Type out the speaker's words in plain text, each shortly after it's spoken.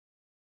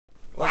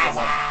What's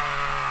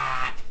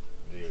up,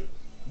 dude?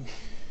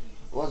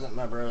 Wasn't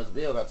my bros,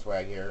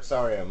 BLgotswag here.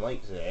 Sorry I'm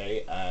late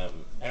today.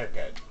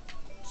 Haircut.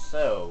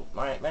 So,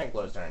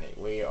 Mankalor's Tourney.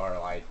 We are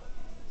like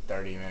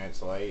 30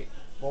 minutes late.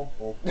 And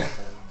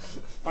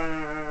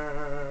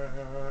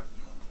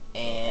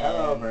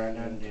hello,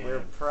 Brandon.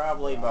 We're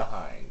probably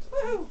behind.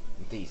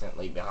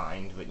 Decently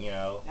behind, but you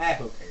know.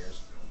 Who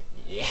cares?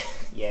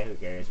 Yeah, who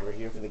cares? We're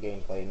here for the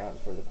gameplay,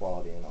 not for the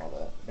quality and all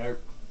that.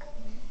 Nope.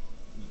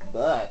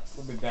 But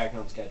We'll be back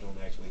on schedule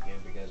next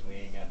weekend because we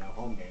ain't got no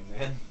home game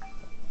then.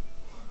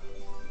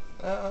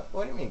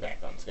 what do you mean back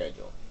on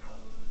schedule?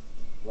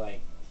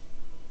 Like,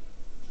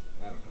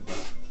 I don't know.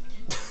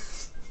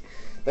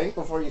 Think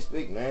before you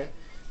speak, man.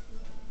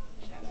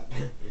 Shut up.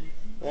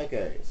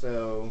 Okay,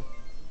 so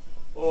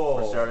Oh.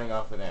 we're starting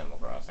off with Animal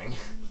Crossing.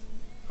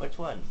 Which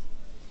one?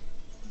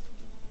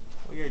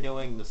 We are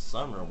doing the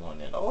summer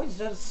one. It always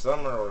does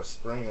summer or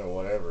spring or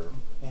whatever.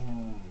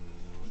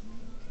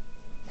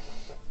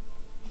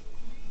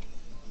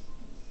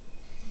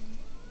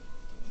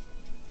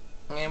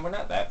 And we're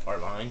not that far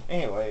behind.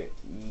 Anyway,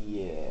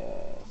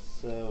 yeah,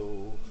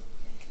 so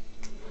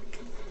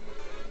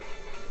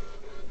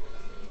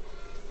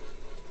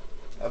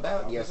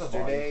about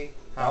yesterday.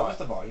 How was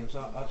the volume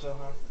up so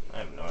high? I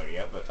have no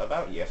idea, but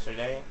about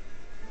yesterday,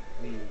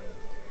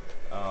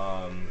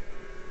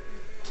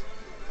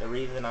 the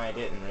reason I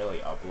didn't really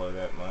upload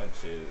that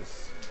much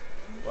is,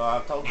 well,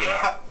 I've told you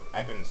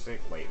I've been sick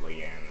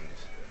lately and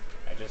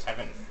I just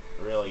haven't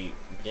really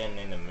been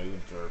in the mood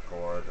to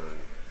record or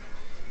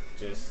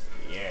just,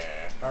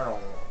 yeah.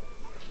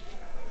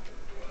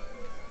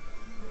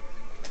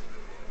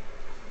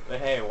 But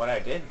hey, what I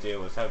did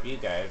do was help you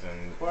guys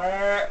and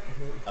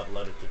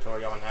upload a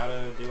tutorial on how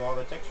to do all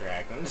the texture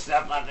hacking and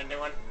stuff I've been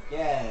doing.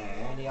 Yeah,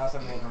 and he also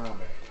made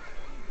Harambe.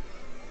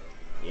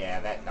 Yeah,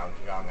 that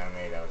Donkey Kong I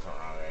made, that was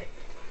Harambe.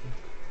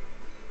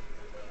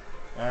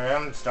 Alright,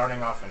 I'm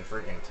starting off in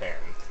freaking 10.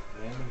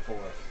 And in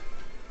 4th.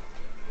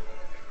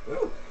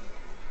 Ooh.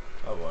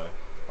 Oh boy.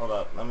 Hold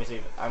up, let me see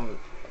if I'm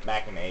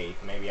back in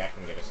 8th. Maybe I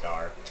can get a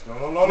star. No!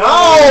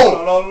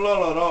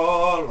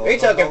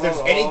 Rachel, if there's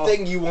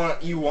anything you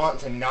want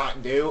to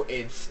not do,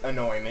 it's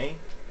annoy me.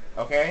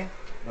 Okay?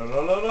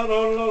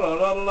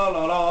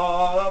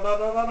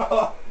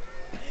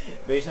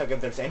 Rachel,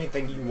 if there's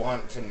anything you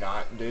want to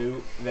not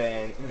do,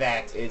 then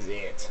that is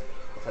it.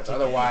 Because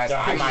otherwise,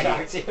 I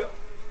might...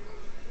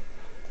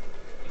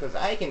 Because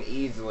I can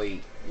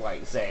easily,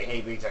 like, say,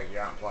 hey, B-Tech,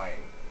 you're not playing.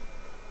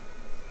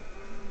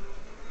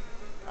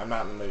 I'm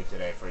not in the mood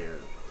today for your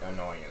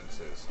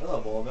annoyances.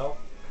 Hello, Bullville.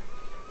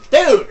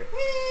 Dude!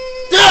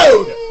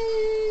 Dude!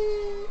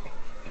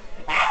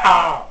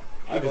 Ow!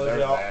 You deserve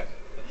that.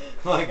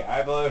 Like,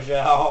 I blow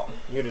shell.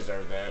 You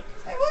deserve that.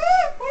 Hey,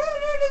 what? What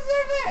do I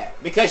deserve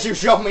that? Because you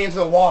shoved me into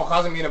the wall,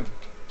 causing me to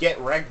get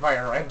wrecked by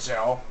a red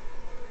shell.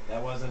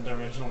 That wasn't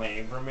originally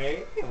aimed for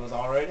me. It was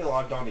already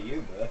locked onto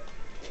you, but.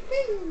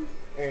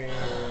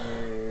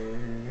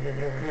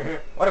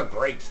 What a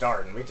great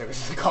start, and we took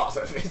us the cause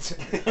of it.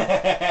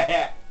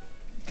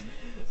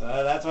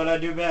 That's what I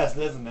do best,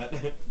 isn't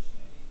it?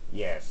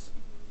 Yes,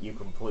 you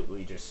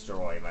completely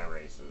destroy my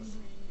races.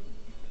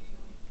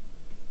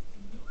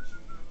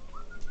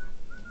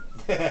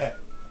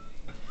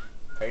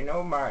 Pay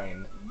no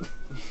mind.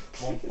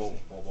 Boom, boom,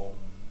 boom, boom.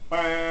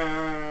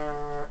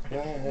 Fail.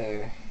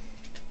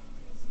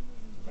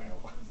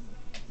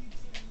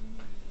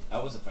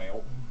 That was a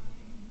fail.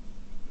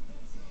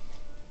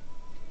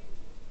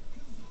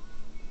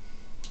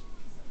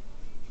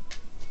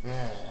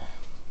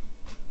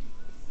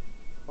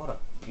 What a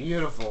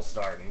beautiful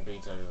start in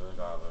Pizza to the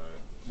top of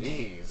it.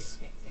 Jeez.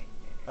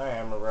 Hi,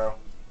 Hammer Bro.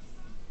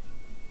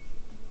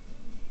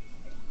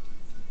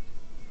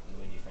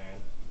 Luigi fan.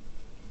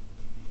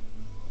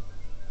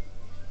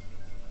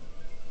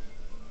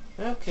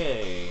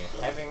 Okay,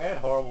 having that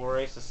horrible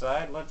race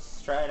aside,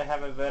 let's try to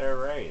have a better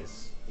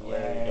race.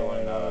 We're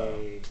doing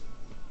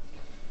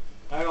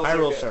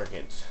Hyrule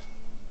Circuit.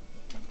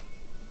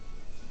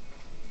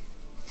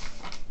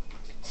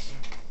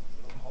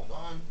 Hold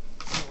on.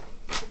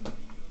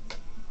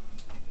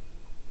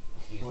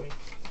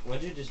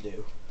 What'd you just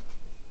do?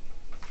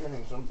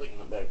 Turning something in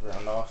the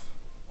background off.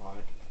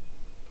 Why?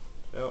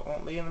 So it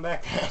won't be in the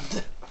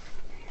background.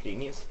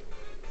 Genius.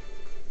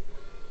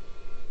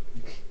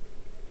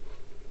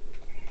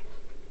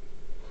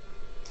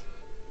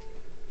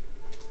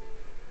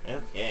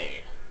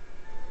 Okay.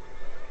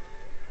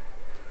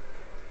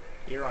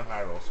 Here on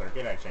Hyrule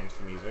Circuit, I changed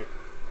the music.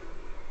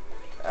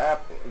 I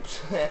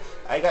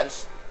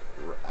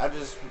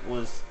just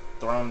was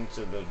thrown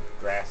to the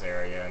grass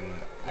area and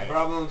The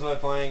problems with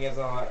playing is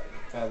on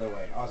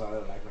featherweight. Also, I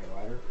like my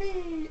glider.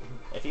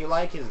 If you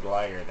like his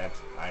glider,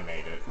 I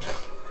made it.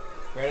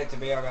 Credit to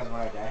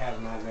BLgotswag, I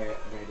have not made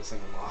a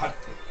single mod.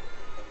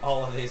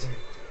 All of these are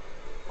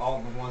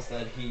all the ones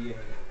that he.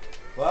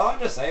 Well, I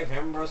just saved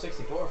him, Bro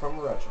 64 from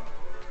a retro.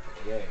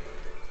 Yay.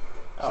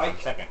 Oh,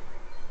 Psych. second.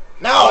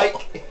 No!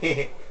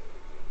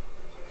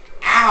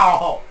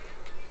 Ow!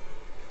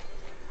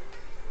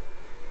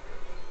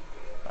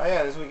 Oh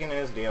yeah, this weekend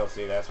is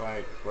DLC. That's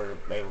why we're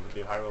able to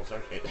do Hyrule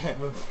Circuit.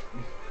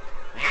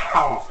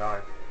 Ow!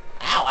 Star.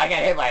 Ow! I got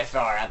hit by a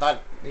star. I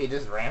thought he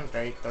just ran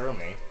straight through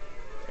me.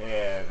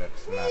 Yeah,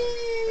 that's not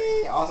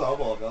a Also,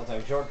 Hobo built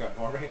a shortcut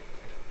for me.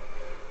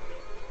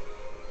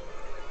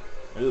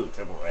 thing. Ooh,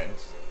 triple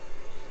reds.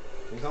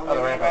 He's only Oh,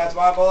 the a ramp bad up.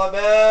 spot, bullet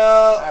bill!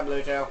 Hi,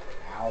 Blue Shell.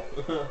 Ow.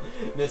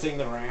 Missing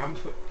the ramp.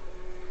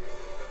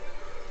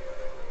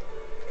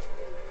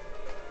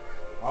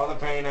 All the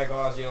pain I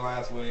caused you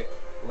last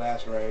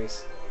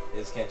race,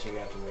 is catching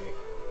up to me.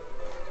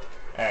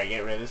 Alright,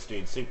 get rid of this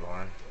dude's super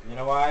horn. You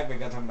know why?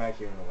 Because I'm back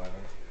here in 11.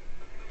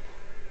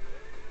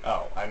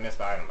 Oh, I missed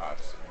the item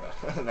box.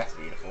 That's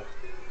beautiful.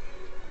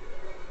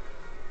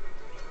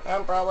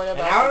 I'm probably about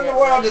And how to in the get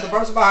world rid did the of-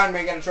 person behind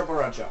me get a triple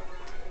red shot?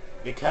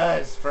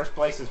 Because first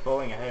place is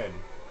pulling ahead.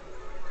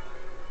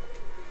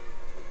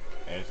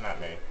 And it's not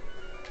me.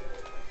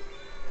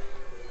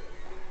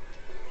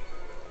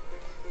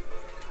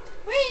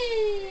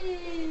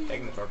 Whee!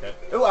 Taking the shortcut.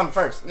 Ooh, I'm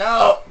first.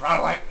 No!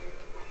 Wrong line.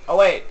 Oh,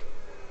 wait.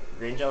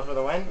 Green shell for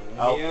the win?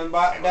 Oh. You in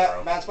Damn it,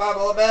 bro. bad spot,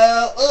 bullet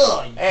bill.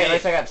 Ugh, you Hey, at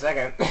least bitch. I got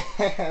second.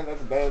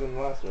 That's better than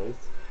last race.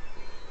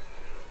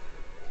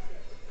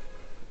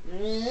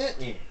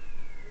 Hey,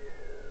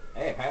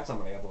 I've had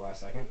somebody at the last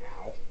second.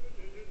 Ow.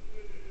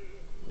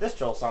 This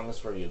troll song is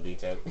for you,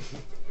 B-Tip.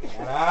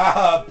 Shut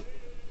up.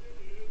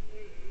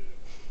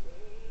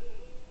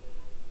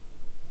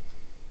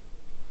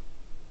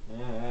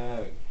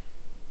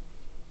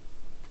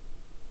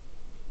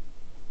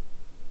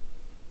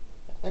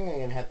 I think I'm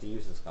gonna have to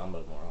use this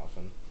combo more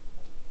often.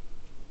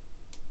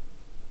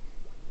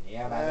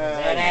 Yeah,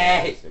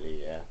 that's it.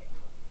 City, yeah.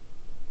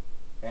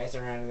 Hey,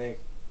 Serenity.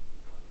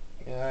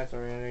 Yeah, that's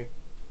already.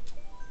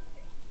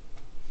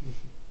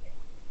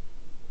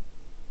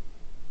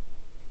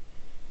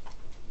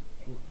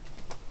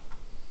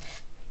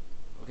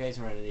 Okay,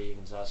 Serenity, you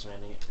can stop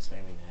spamming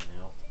that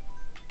now.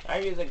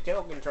 I'm using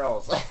kill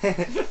controls.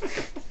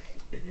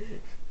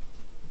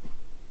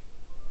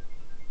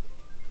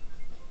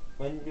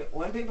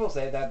 When people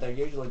say that, they're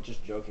usually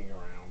just joking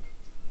around.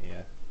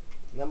 Yeah.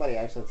 Nobody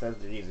actually says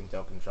they're using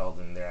tilt controls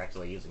and they're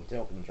actually using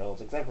tilt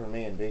controls, except for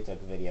me and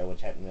B-Tip's video,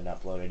 which hadn't been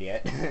uploaded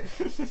yet.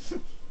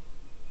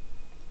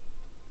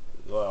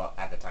 Well,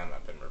 at the time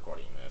I've been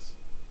recording this.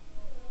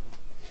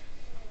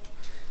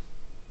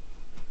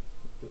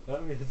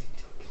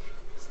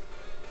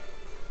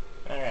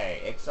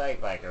 Alright,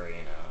 Excite Bike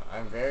Arena.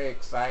 I'm very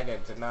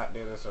excited to not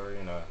do this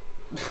arena.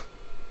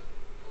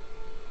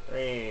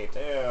 3, 2,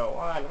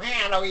 1,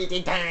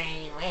 Waluigi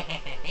time!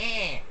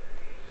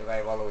 Because I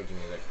have Waluigi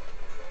music.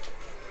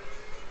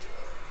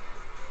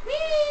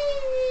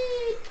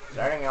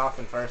 Starting off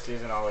in first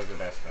isn't always the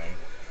best thing.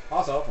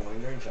 Also, for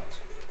winning green shots.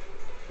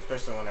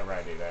 Especially whenever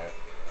I do that.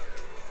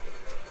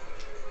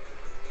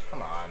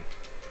 Come on.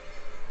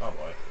 Oh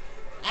boy.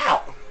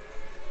 Ow!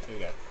 You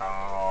got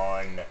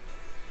pawned.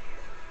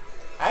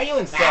 How are you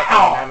in second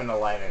and I'm in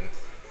 11th?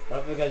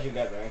 Not because you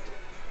got wrecked.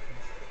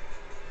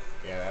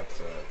 Yeah, that's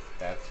a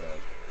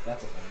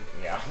That's a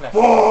thing. yeah.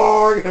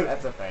 Borg!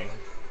 That's a thing.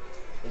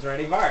 It's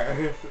ready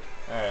fire.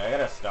 Alright, I got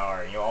a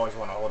star, and you always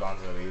want to hold on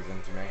to these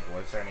into me.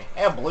 What's Tourney?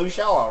 Hey, a blue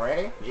shell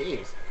already?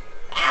 Jeez.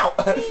 Ow!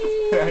 I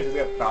just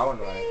got fouled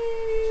by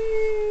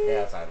it.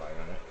 Yeah, sideline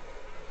on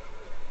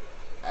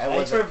it.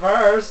 Thanks for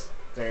first.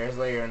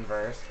 Seriously, you're in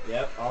first?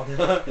 Yep, all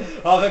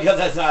because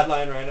that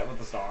sideline ran it with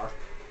the star.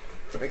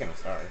 Speaking of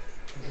star.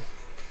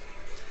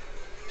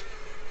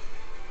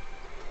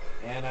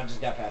 And I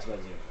just got passed by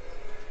 0.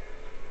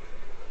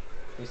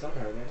 Please don't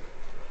hurt me.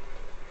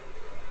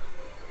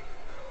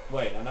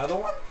 Wait, another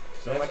one?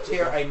 So Let's much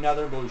hear here.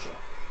 another blue shell.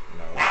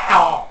 No.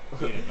 Ow!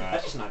 You did not. I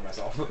just sniped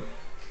myself.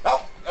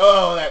 Oh!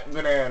 Oh, that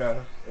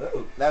banana.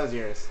 Ooh. That was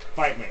yours.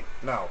 Fight me.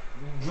 No.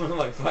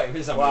 Like, fight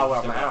me.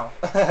 Well, now.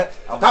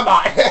 Oh, come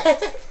on!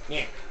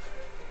 Yeah.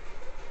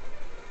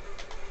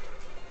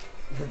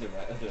 do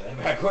that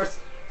backwards.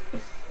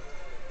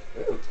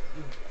 Ooh.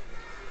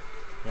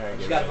 Alright,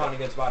 Just get gotta rid of find a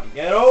good spot to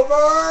get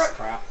over.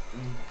 Crap.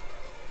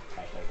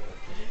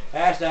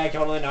 Hashtag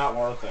totally not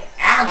worth it.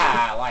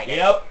 Ah, I like it.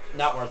 Yep,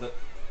 not worth it.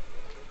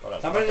 Hold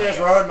up, Somebody what just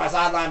the- rode my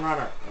sideline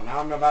runner, and now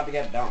I'm about to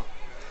get dumped.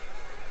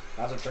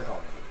 That's a trick on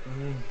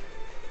me.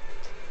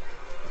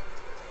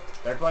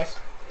 Third place?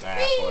 Nah,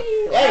 fourth.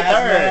 Hey, Hey, last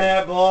third!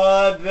 minute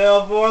blood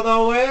bill for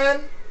the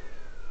win.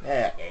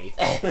 Yeah, eighth.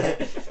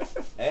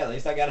 Hey, at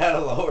least I got out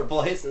of lower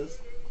places.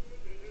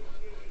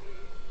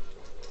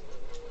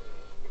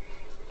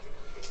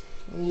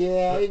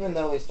 Yeah, even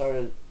though we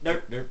started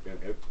Nope, nope, nope,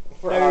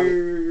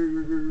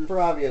 nope. for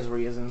obvious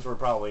reasons, we're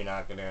probably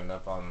not going to end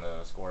up on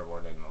the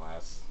scoreboard in the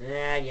last.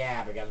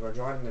 Yeah, because we're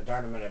joining the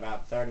tournament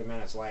about 30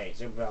 minutes late.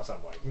 Super Bell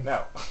Subway.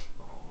 No,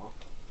 Aw.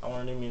 I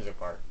want a new music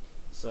part.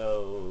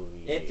 So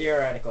yeah. It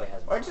theoretically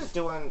has. We're just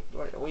doing.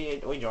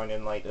 We joined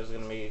in late. There's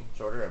going to be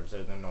shorter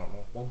episode than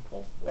normal. Boom,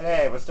 boom, But boom.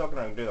 hey, we're still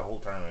going to do the whole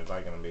tournament. It's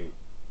like going to be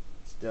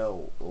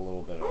still a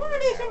little bit. I over want to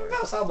an do hour. Super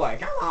Bell Subway.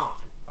 Come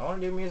on. I want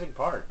to do music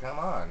part. Come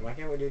on. Why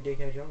can't we do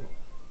DK Jungle?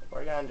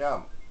 We're going to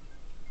jump.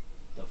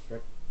 The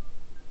frick?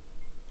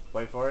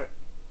 Wait for it.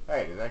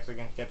 Hey, he's actually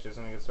gonna catch us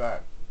in a good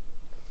spot.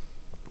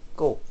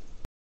 Cool.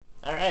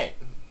 Alright.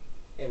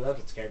 Hey, look,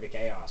 it's Kirby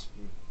Chaos.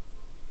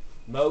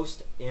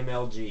 Most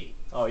MLG.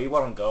 Oh, you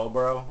wanna go,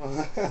 bro?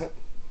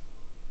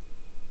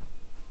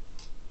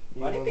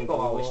 Why do people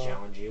always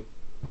challenge you?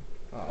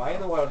 Oh, Why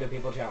in the world do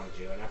people challenge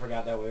you? And I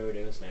forgot that we were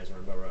doing SNES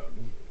Rainbow Road.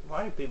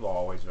 Why do people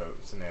always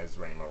vote SNES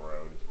Rainbow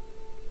Road?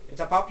 It's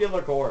a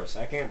popular course.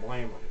 I can't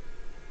blame them.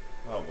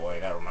 Oh boy,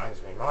 that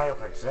reminds me. Mario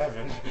Kart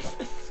 7.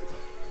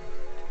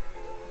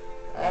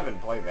 I haven't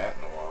played that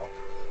in a while.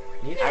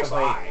 Neither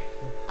Actually, have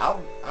I.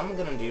 I'm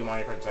gonna do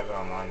Mario Kart 7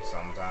 online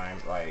sometime,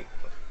 like,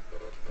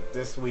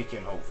 this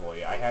weekend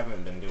hopefully. I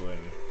haven't been doing...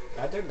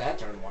 I took that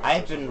turn once.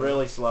 I've been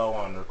really slow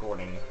on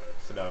recording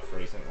stuff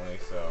recently,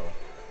 so...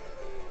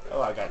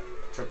 Oh, I got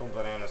triple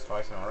bananas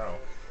twice in a row.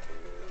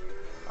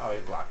 Oh, he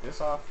blocked this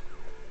off.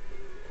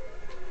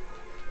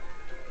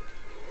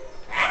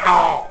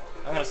 Ow!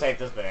 I'm gonna save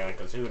this banana,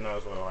 because who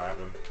knows what'll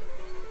happen.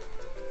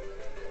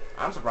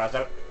 I'm surprised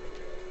I...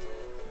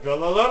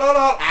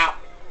 Ow!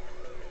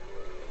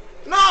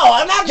 No,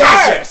 I'm not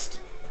first!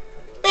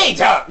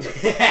 Beta!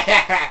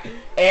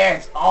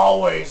 It's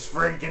always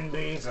freaking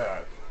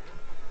Beta.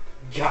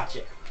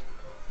 Gotcha.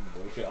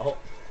 Bullshit.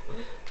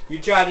 You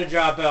tried to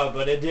drop out,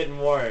 but it didn't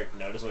work.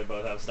 Notice we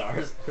both have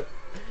stars.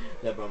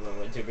 That moment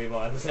when two people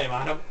have the same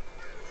item.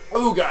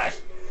 Oh gosh!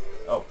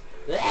 Oh.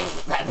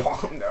 That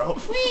bomb though.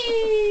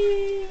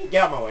 Whee!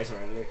 Get out my way,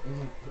 Serenity.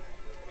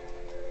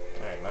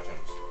 Alright,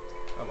 mushrooms.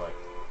 Oh boy.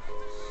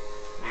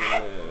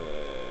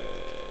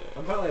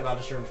 I'm probably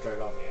about to shroom straight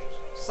off the edge.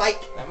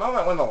 Psych! That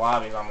moment when the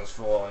lobby's almost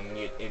full and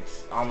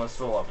it's almost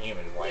full of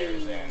human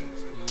players and...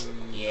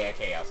 Yeah,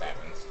 chaos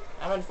happens.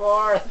 I'm in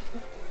 4th!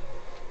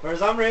 For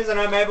some reason,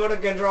 I'm able to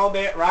control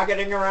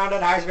rocketing around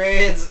at high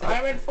speeds.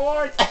 I'm in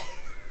 4th!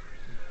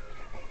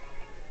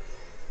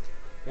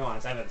 Come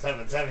on, 7,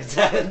 7, 7,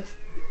 7.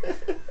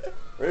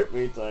 Rip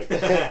me, like.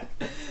 Yeah,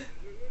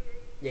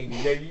 yeah,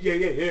 yeah, yeah,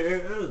 yeah.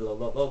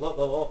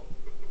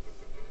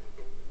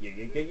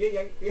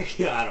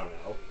 Yeah, I don't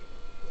know.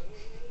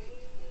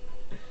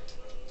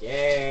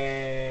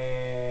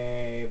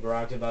 Yay!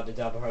 Brock's about to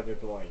top 100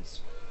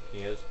 points. He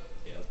is?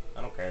 Yep.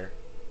 I don't care.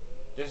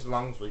 Just as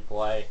long as we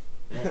play.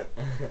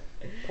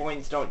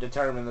 Points don't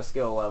determine the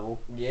skill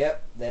level.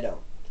 Yep, they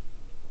don't.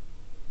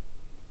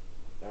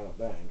 I don't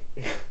think.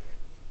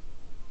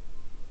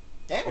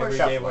 And Every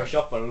day we're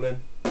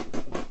shuffling.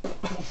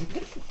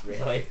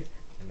 Really?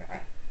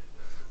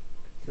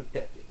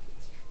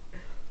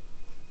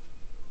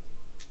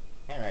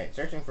 Alright,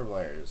 searching for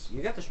players.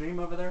 You got the stream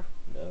over there?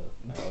 No,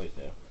 I always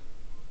do.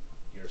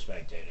 You're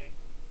spectating.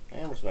 I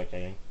am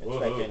spectating. It's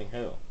Woohoo. spectating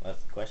who?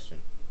 That's the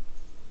question.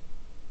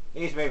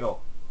 These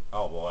people.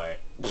 Oh boy.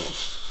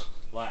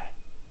 What?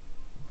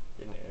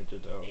 Didn't answer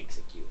though.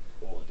 Execute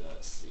order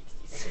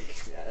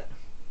 66.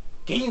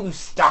 Can you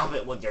stop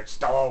it with your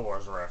Star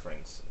Wars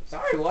reference?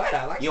 Sorry, what?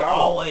 I like You Star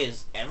Wars.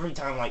 always, every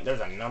time like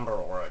there's a number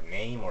or a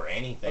name or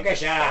anything Okay, in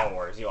shut Star up.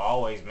 Wars, you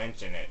always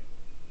mention it.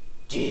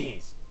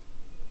 Jeez.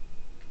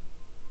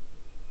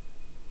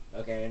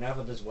 Okay, enough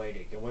of this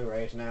waiting. Can we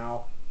race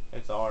now?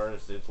 It's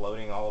ours. It's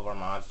loading all of our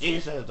mods.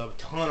 Jeez, there's a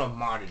ton of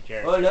modded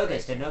characters. Oh, look,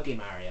 it's Tanuki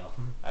Mario.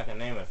 I can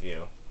name a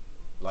few.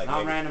 Like Some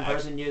maybe- random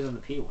person using the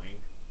P-Wing.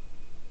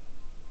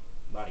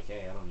 Body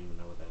K, I don't even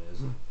know what that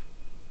is.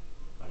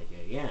 Body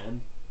K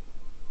again.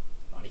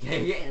 Body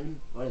K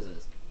again. What is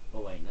this?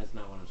 Oh wait, that's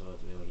not what I'm supposed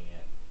to be looking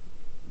at.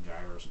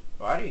 Drivers.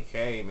 Body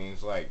K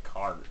means like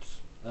carts.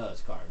 Oh,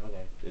 it's card.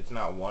 Okay. It's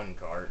not one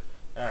cart.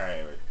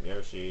 Alright,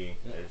 Yoshi,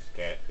 there's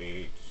Cat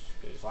Peach.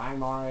 There's... Flying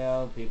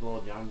Mario,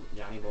 people,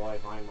 Johnny Boy,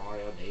 Flying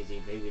Mario,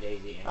 Daisy, Baby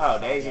Daisy. And Oh,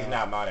 Daisy's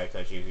not modded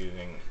because she's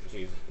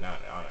not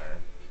on her.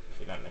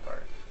 She's not in the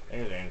cart.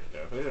 There's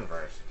Andrew. Who's in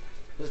first?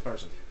 This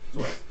person.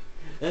 Swift.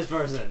 This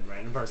person,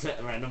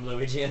 random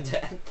Luigi and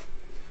Dad.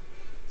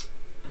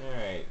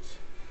 Alright.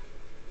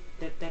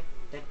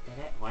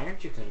 Why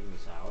aren't you cutting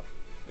this out?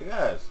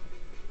 Because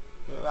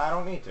I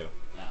don't need to.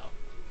 Oh.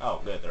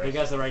 Oh, good. The race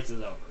Because the race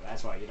is over.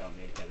 That's why you don't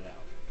need to cut it out.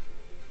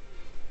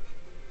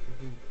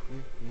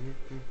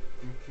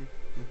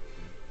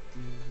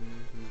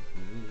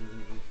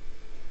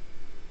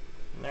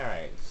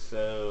 Alright,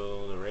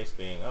 so the race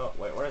being... Oh,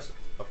 wait, where's...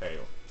 Okay,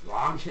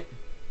 Long.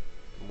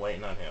 I'm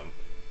waiting on him.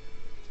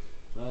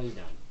 Well, he's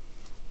done.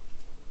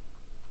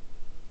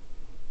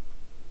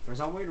 For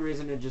some weird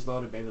reason, it just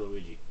loaded Baby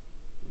Luigi.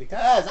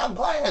 Because I'm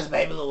playing as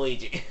Baby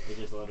Luigi. It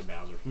just loaded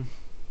Bowser.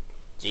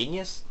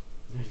 Genius?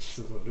 It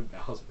just loaded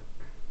Bowser.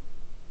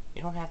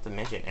 You don't have to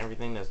mention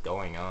everything that's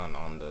going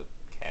on the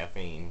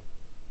caffeine.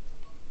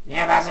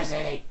 Yeah, Bowser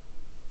City!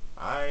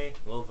 I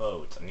will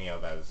vote Neo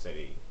Bowser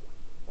City.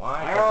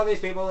 Why? Why are all these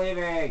people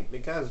leaving?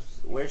 Because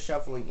we're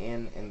shuffling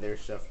in and they're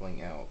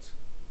shuffling out.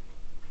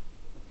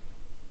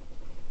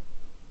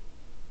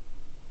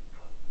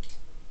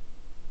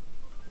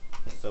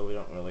 So we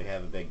don't really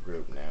have a big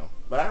group now.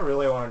 But I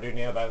really want to do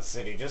Neo Bowser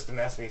City just to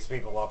mess these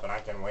people up and I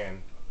can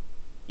win.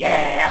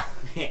 Yeah!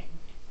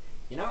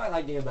 You know I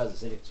like Neo Bowser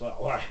City as well,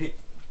 right?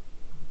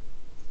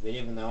 But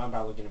even though I'm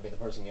probably going to be the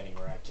person getting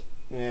wrecked.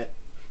 Yeah.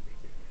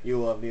 You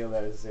love the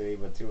Atlanta City,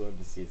 but too love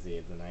to CC.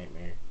 It's a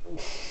nightmare.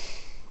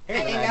 I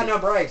ain't got no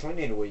brakes. We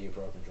need a Wii U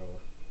Pro controller.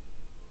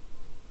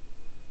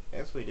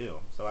 Yes, we do.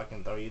 So I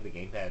can throw you the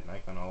gamepad and I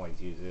can always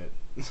use it.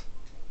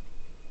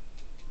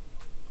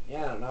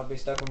 Yeah, and I'll be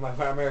stuck with my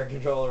primary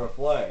controller of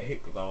play.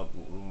 Because I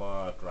would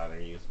much rather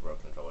use the Pro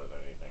controller than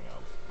anything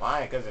else.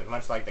 Why? Because it's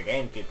much like the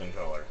GameCube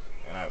controller.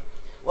 And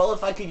well,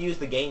 if I could use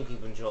the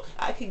GameCube controller,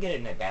 I could get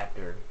an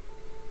adapter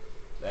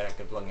that I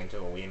could plug into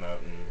a Wiimote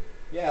and...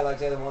 Yeah, like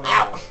say the one.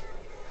 Ow!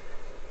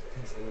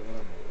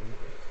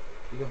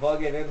 You can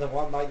plug it into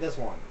one like this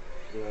one.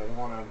 You know, the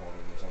one I'm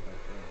holding or something.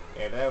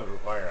 Yeah, that would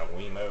require a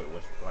Wiimote,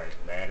 which requires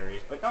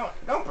batteries. But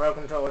don't Pro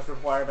controllers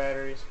require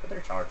batteries? But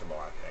they're chargeable,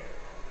 I think.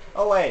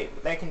 Oh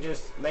wait, they can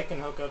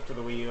hook up to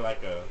the Wii U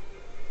like a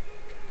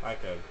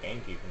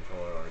GameCube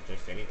controller or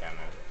just any kind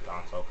of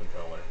console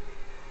controller.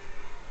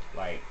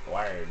 Like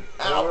wired.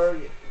 Or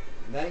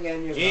then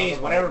again, you.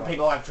 Jeez, whenever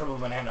people have triple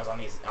bananas on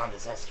this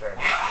S-turn.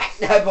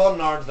 I pulled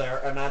an orange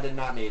there, and I did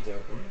not need to.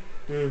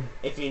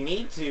 If you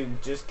need to,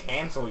 just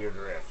cancel your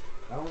drift.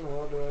 I don't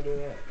know how do I do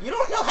that. You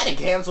don't know how to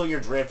cancel your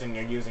drift and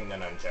you're using the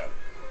nunchuck.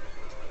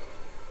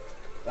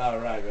 Oh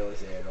right, really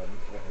see it, I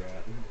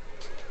forgot.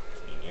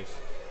 Genius.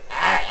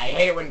 I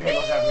hate it when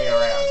people shove me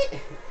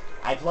around.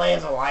 I play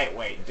as a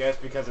lightweight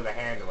just because of the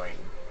handling.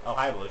 Oh,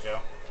 hi, Blue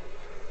Shell.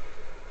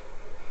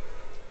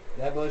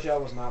 That blue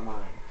shell was not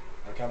mine.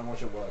 I kind of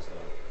wish it was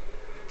though.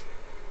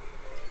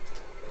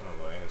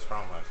 Oh boy, it's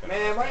from Hudson.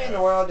 Man, why in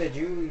the world did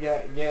you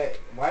get?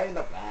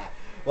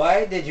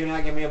 Why did you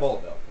not give me a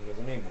bullet bill?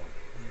 Because I need one.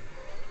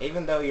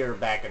 Even though you're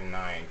back in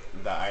ninth,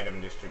 the item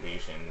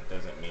distribution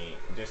doesn't mean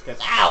just because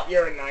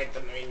you're in ninth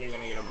doesn't mean you're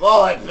gonna get a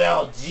bullet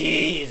bill.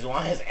 Jeez,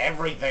 why is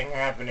everything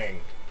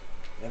happening?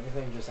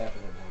 Everything just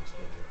happened at once,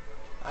 didn't it?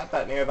 I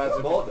thought Nearby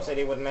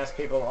City would mess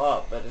people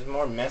up, but it's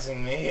more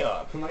messing me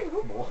up. I'm like,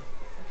 oh boy.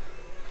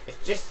 It's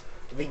just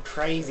the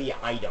crazy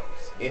items.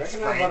 It's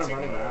what I'm frantic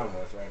running mode. around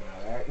with right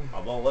now, right?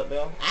 A bullet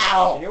bill?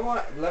 Ow! You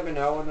want? Let me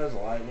know when there's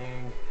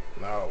lightning.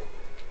 No.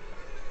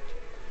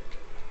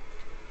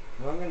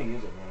 Well, I'm gonna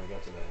use it when I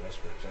get to that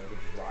district, so I can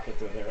just rocket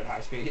through there at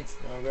high speeds.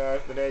 Oh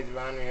gosh, today's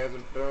economy has a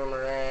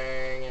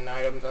boomerang and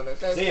items on the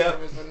system. See ya.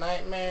 It's a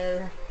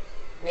nightmare.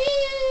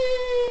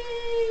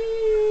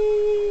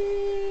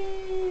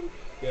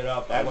 Get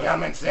up. I'm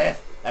coming,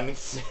 Sith. I mean,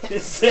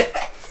 Sith.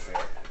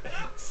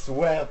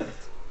 Swift.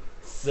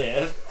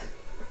 Sith.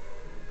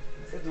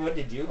 What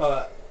did you?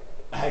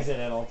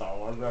 Accidental Star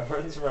Wars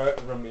reference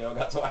from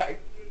BLgotswag.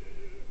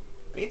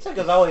 Pizza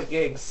is always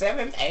getting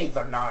 7th, 8th,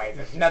 or 9th.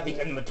 There's nothing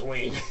in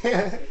between.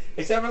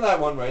 Except for that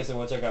one race in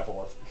which I got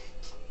 4th.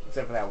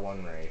 Except for that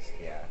one race,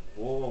 yeah.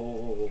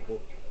 Whoa.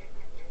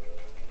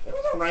 There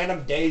was a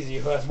random Daisy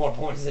who has more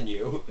points than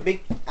you.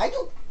 I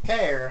don't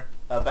care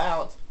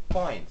about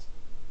points.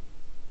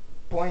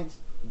 Points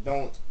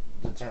don't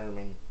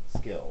determine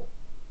skill.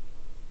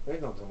 Please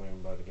don't tell me I'm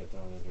about to get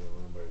thrown into a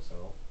room by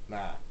yourself.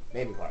 Nah,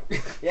 Baby Park.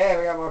 Yeah,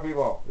 we got more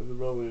people. This is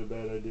probably a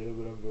bad idea,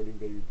 but I'm voting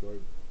Baby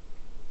Park.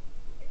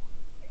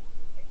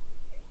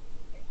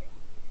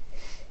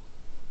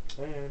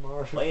 Hey,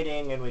 Marshall.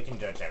 Waiting, and we can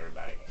judge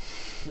everybody.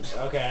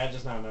 Okay, I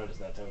just now noticed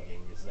that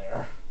Toking is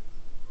there.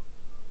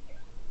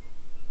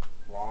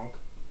 Wonk.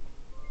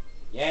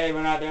 Yay,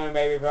 we're not doing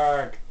Baby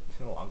Park.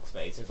 Long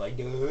space is like,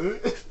 duh.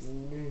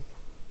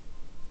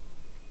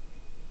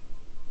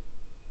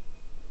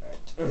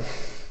 Right.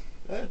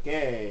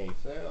 Okay,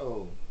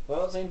 so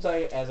Well, it seems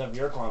like as of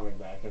you're climbing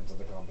back into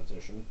the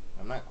competition.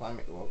 I'm not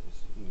climbing. Well,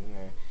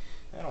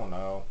 I don't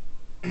know.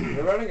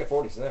 You're running at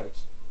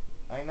 46.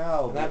 I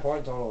know. And that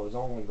point total is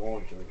only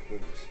going to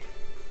increase.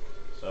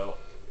 So,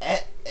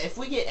 if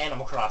we get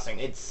Animal Crossing,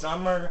 it's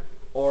summer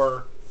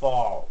or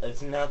fall.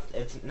 It's not.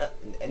 It's not.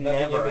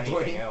 Never in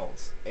between. anything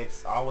else.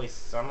 It's always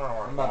summer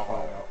or I'm about to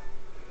fall. find out.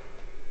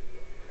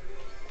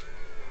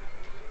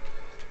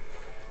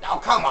 Oh,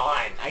 come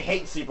on! I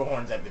hate super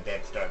horns at the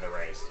dead start of the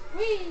race.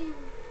 Whee!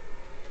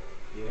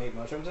 You hate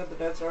mushrooms at the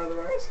dead start of the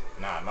race?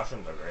 Nah,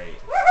 mushrooms are great.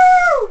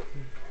 Woohoo!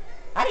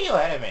 How do you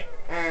ahead of me?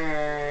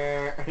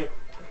 And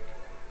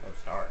Oh,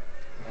 start.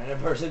 a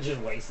person just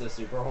wastes the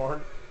super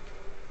horn.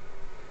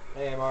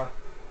 Hey, Mark.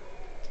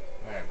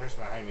 Alright,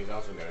 person behind me's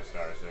also got a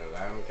star, so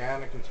I'm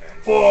kind of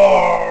concerned.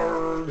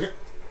 Ford!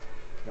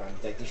 Trying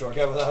to take the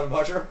shortcut without a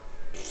mushroom?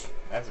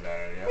 That's a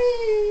bad idea.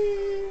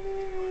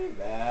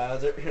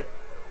 Bowser.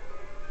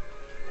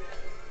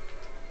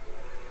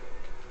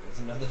 It's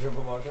another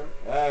triple mushroom.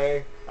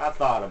 Hey. I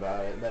thought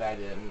about it, but I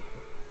didn't.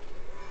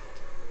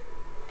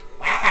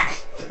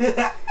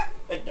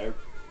 Derp.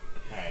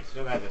 Alright,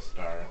 still got this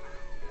star.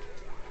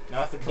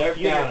 Now if the Derp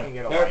computer counter. can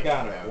get a Derp light,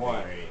 counter. that would be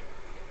 1. great.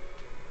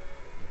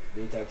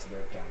 Detox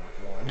derp count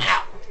off 1.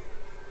 Ow!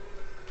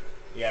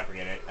 Yeah,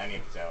 forget it. I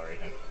need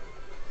acceleration.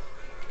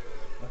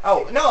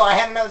 Oh, no, I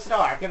had another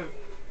star. I could have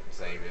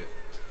saved it.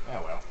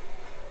 Oh, well.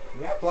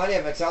 You got plenty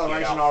of Get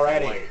acceleration out the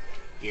already. way.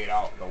 Get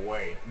out the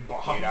way.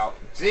 Bomb. Get out.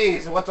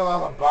 Jeez, what's with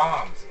all the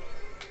bombs?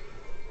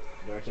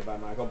 Directed by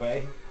Michael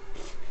Bay.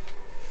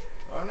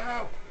 Oh,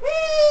 no.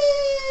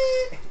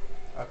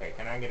 Okay,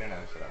 can I get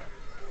another star?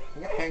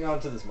 I'm gonna hang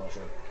on to this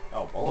mushroom.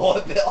 Oh,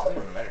 Bullet bill.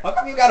 Even better. How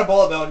come you got a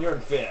bullet bill and you're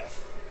in 5th?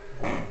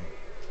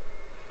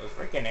 Those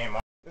freaking name.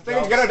 This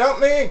thing's gonna dump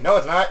me! No,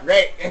 it's not.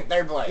 Great. In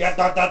 3rd place.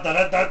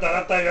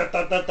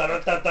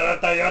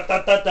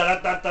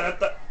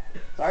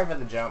 Sorry for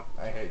the jump.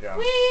 I hate jumps.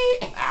 Whee!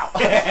 Ow.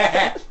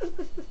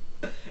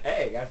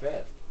 Hey, got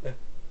 5th.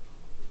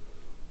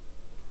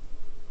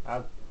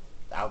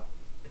 I'll.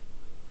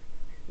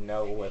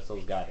 No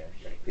whistles got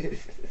it.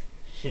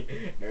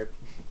 Nerp.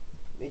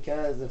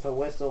 Because if a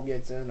whistle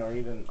gets in, or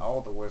even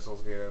all the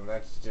whistles get in,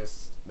 that's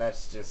just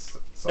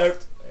Nope.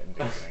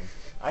 inducing.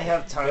 I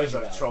have tons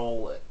of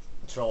troll.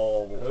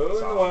 Who in the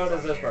songs world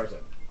is on this here. person?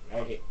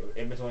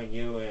 In between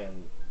you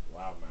and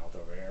Loudmouth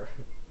over here.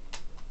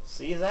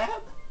 See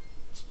that?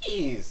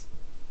 Jeez.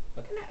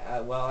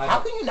 Well, How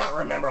can you not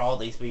remember all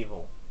these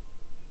people?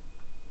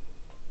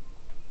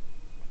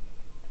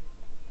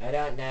 I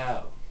don't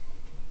know.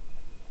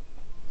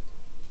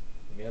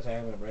 I guess I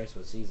haven't raced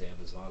with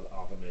CZAM as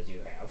often as you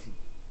have.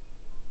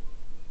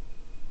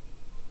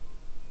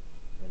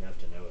 Enough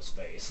to know his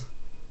face.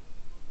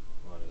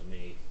 Not as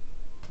me.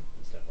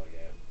 And stuff like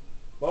that.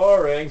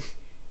 Boring!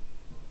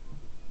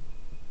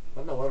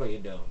 What in the world are you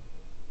doing?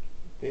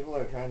 People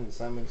are trying to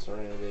summon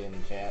Serenity in the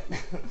chat.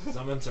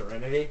 Summon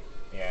Serenity?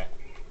 Yeah.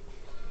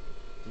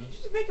 Did you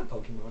just make a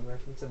Pokemon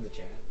reference in the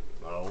chat?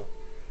 No.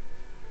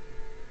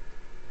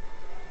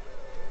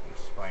 I'm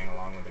just playing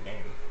along with the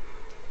game.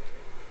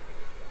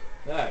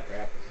 Ah,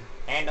 crap.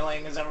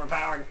 Handling is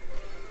overpowered.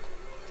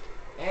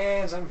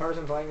 And some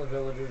person playing with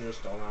villagers just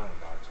stole my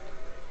box.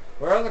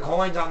 Where are the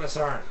coins on the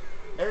CERN?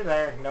 They're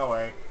there. No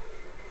way.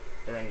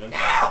 They're in just.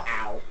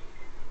 Ow!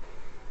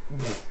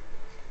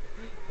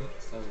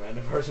 Some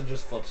random person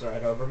just flips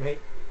right over me.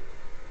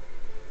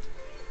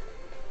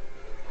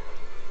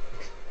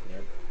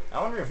 Yep.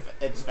 I wonder if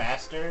it's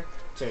faster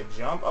to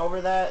jump over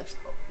those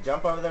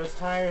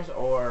tires,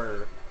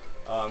 or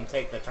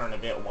take the turn a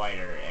bit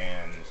wider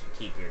and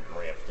keep your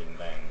drift and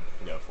then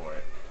go for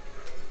it.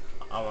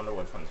 I wonder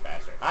which one's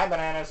faster. Hi,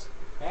 bananas.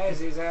 Hey,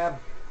 Zab.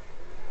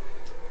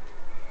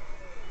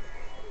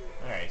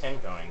 Alright, 10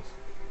 coins.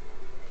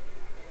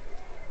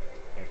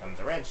 Here comes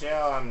a red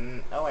shell.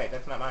 Oh wait,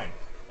 that's not mine.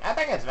 I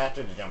think it's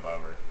faster to jump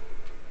over.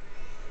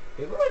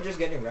 People are just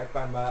getting wrecked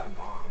by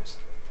bombs.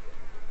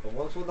 But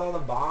what's with all the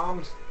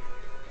bombs?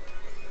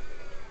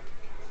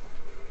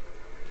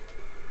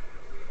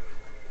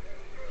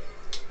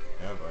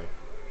 Oh boy.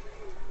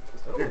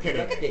 Oh, You're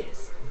kidding look at me.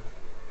 this.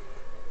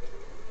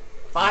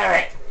 Fire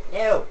it!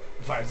 No!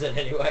 Fires it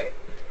anyway.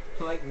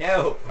 I'm like,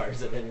 no!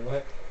 Fires it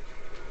anyway.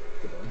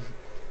 Good one.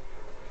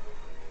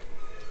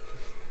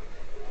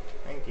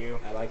 Thank you.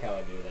 I like how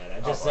I do that.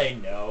 I just say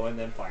no and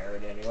then fire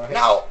it anyway.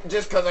 No!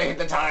 Just because I hit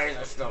the tires,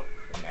 I still...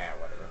 Nah,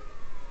 whatever.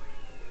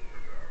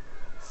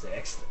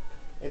 6th.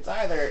 It's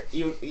either...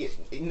 You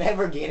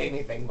never get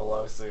anything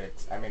below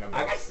 6. I mean, I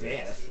above got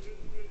 6. 5th.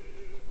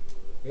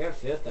 We got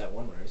 5th that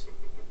one race.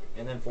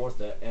 And then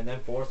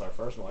 4th, our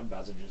first one,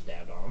 Bowser just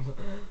dabbed on him.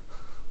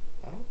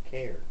 I don't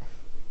care.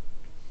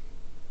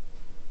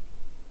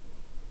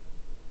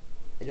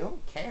 I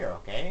don't care,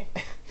 okay?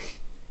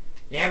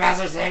 Yeah,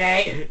 Bowser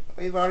City!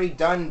 We've already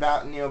done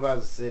about Neo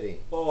Bowser City.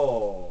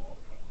 Oh.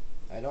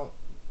 I don't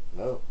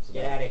vote. So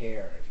Get out of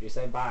here. If you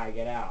say bye,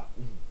 get out.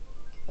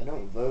 I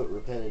don't vote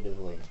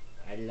repetitively.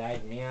 I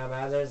like Neo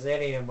Bowser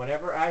City, and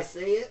whenever I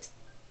see it,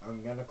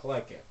 I'm gonna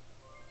click it.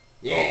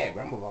 Yeah,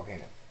 Grumble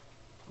Volcano.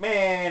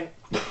 Man!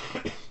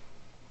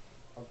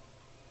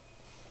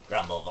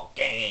 Grumble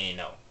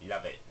Volcano.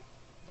 Love it.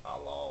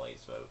 I'll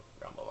always vote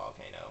Grumble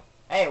Volcano.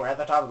 Hey, we're at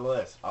the top of the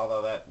list.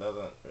 Although that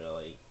doesn't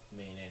really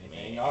Mean anything.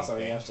 Mean Also,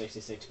 anything. you have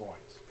 66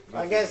 points.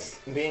 I guess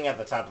being at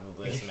the top of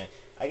the list,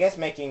 I guess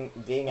being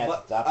at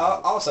But, the top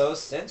of the also,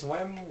 since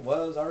when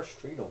was our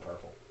Streetle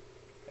purple?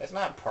 It's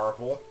not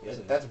purple. Yes,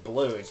 it That's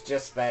blue. It's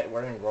just that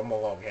we're in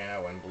Grumble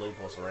Volcano and blue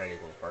plus red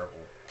equals purple.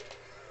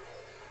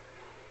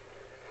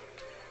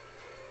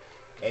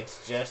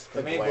 It's just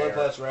the For me, glare blue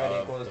plus red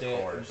of equals the the...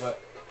 course.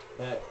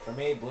 But for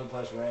me, blue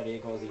plus red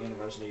equals the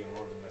University of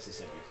Northern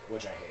Mississippi,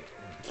 which I hate.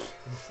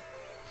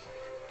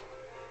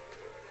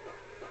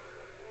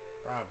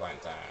 Piranha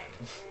Plant time.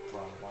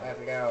 Piranha plant. Let's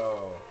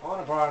go. I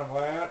want a piranha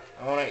plant.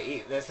 I want to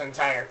eat this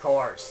entire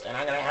course, and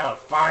I'm gonna have a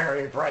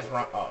fiery breath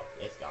run. Oh,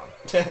 it's gone.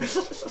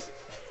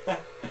 Yeah,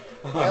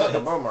 look, a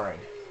boomerang.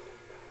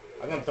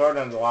 I'm gonna throw it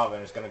in the lava,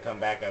 and it's gonna come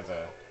back as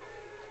a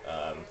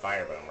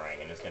fire boomerang,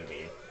 and it's gonna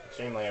be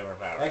extremely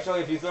overpowered.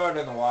 Actually, if you throw it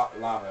in the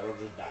lava, it'll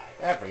just die.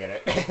 Ah, forget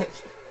it.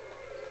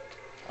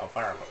 Oh,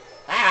 fire.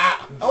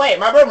 Ah! Oh wait,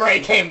 my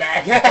boomerang came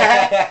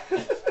back.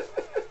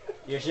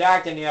 You're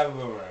shocked and you have a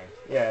boomerang.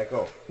 Yeah,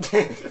 cool.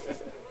 Bowser.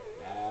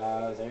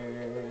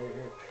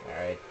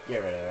 Alright,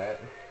 get rid of that.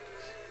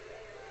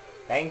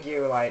 Thank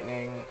you,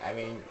 Lightning. I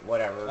mean,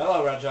 whatever.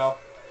 Hello, Rachel.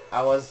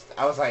 I was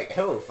like,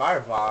 ooh,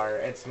 Fireflower.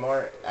 It's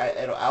more,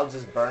 I'll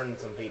just burn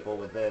some people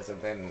with this,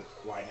 and then,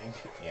 Lightning.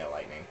 yeah,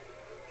 Lightning.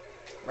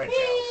 Red shells.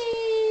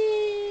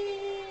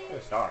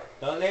 Good star.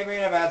 Don't leave me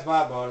in a bad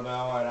spot, Bullet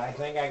Bill, and I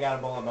think I got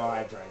a Bullet Bill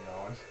hype train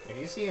going. If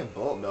you see a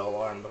bullet bill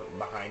alarm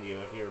behind you,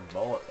 if you're a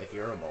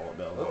bullet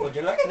bill. Oh, would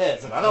you look at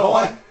this? Another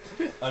one.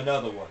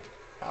 Another one.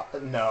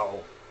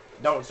 No.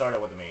 Don't start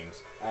it with the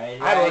memes. I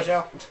Hi, like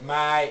Lucio.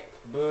 my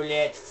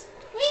bullets.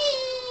 Whee!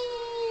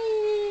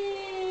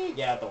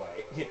 Get out the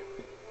way.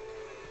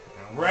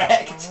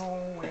 Wrecked.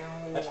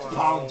 I just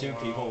palmed 2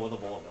 people with a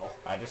bullet bill.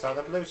 I just saw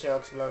the blue shell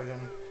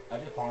explosion. I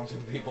just palmed 2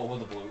 people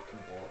with a bullet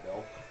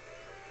bill.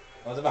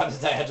 I was about to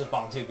say I just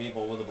palmed 2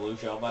 people with a blue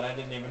shell, but I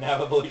didn't even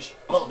have a blue shell.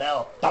 Bullet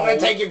bill. I'm gonna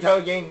take your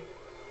cocaine.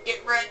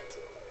 Get wrecked.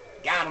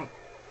 Got him.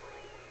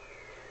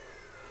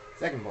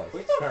 Second place.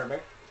 Please don't hurt me.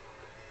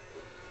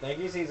 Thank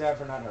you, Caesar,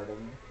 for not hurting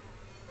me.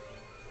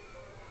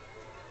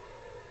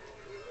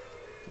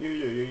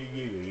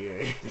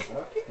 Yeah.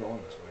 I'll keep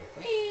going this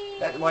way.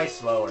 That's way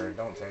slower.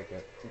 Don't take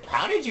it.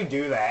 How did you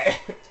do that?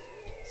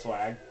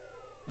 Swag.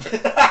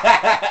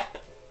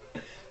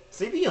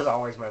 CPUs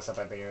always mess up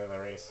at the end of the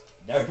race.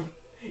 No.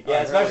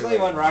 Yeah, especially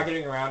when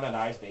rocketing around at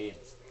high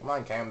speeds. Come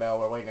on, Campbell.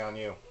 We're waiting on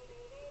you.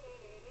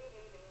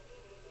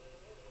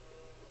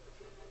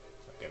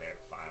 Okay, there.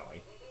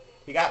 Finally.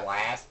 You got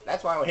last.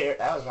 That's why we're here.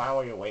 That was why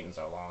we were waiting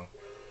so long.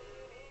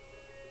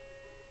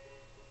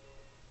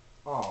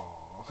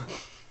 Aww.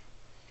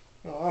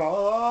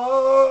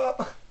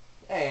 Oh.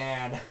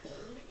 And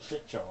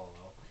shit cholo.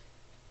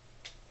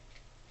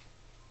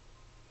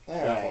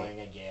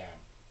 Shuffling again.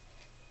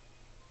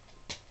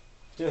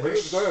 Dude,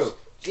 who's group?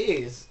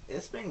 Jeez,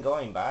 it's been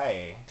going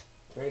by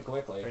Pretty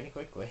quickly. pretty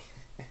quickly.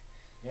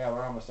 Yeah,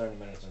 we're almost 30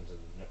 minutes into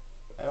the...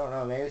 I don't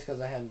know, maybe it's because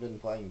I haven't been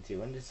playing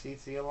 2 into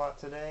CC a lot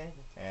today,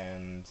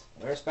 and...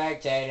 We're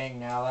spectating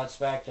now, let's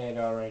spectate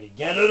already.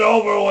 Get it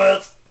over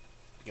with!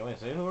 You want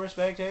to see who we're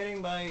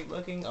spectating by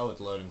looking? Oh, it's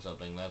loading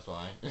something, that's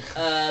why.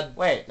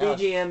 Wait, no.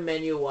 BGM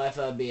menu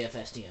Wi-Fi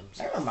BFSTMs.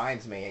 That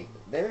reminds me,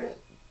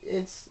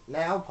 it's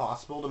now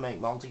possible to make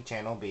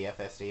multi-channel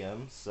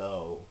BFSTMs,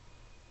 so...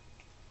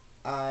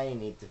 I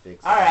need to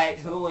fix that. Alright,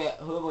 who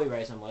are we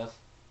racing with?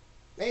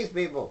 These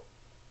people!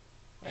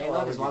 Hey,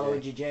 look, it's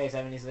Waluigi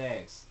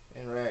J76.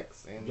 And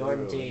Rex, and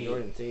Jordan Drew, T. and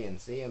Jordan T, and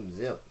CM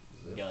Zip.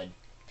 Good.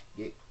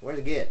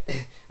 Where's Get?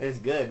 It's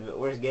good, but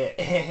where's Get?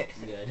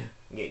 Good.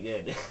 Get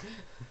good.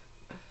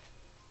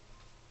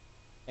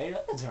 Hey,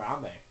 look, it's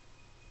Harambe.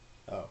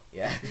 Oh,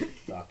 yeah.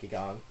 Donkey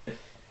Kong.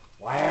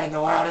 Why in the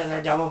world is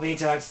there double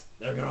B-Tux?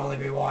 There can only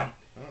be one.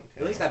 Okay.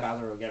 At least that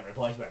Bowser will get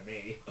replaced by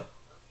me.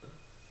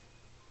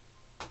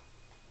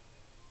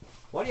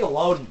 What are you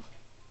loading?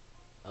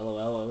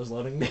 LOL, I was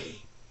loading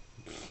me.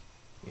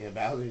 Yeah,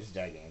 Bowser's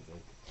gigantic.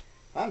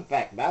 Fun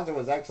fact, Bowser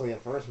was actually the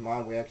first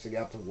mod we actually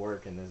got to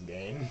work in this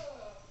game.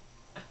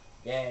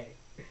 Yay.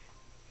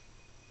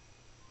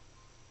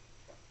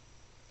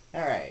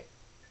 Alright.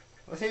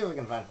 Let's see if we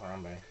can find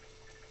Harambe.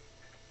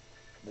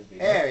 There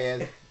There he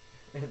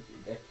is.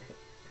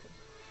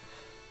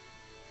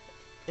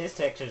 His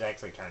textures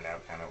actually turned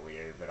out kind of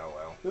weird, but oh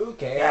well. Who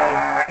cares?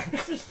 Ah!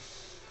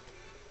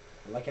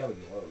 I like how he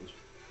glows.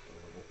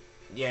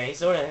 Yeah,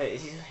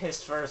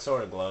 his fur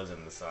sort of glows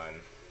in the sun.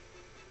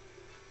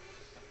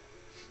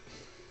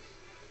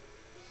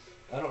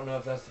 I don't know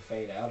if that's the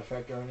fade out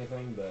effect or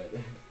anything, but...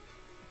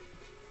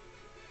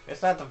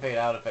 It's not the fade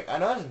out effect. I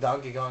noticed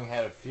Donkey Kong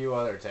had a few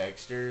other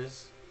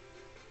textures,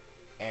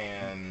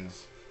 and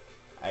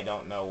I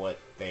don't know what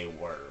they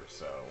were,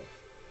 so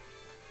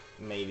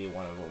maybe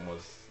one of them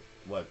was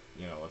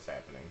what's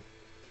happening.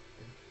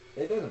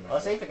 It doesn't matter.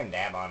 Let's see if I can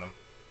dab on him.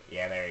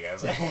 Yeah, there he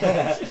goes.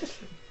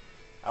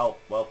 Oh,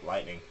 well,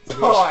 lightning.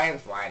 Oh, I am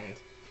flattened.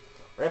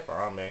 Rip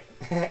Harambe.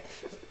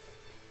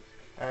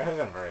 Alright, who's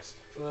in first?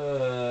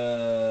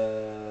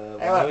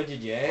 Luigi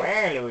J?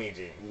 Where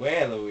Luigi?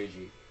 Where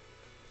Luigi?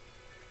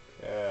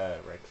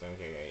 Rick's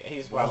okay.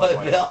 He's What,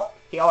 probably Bill?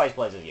 He always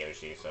plays as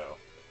Yoshi, so.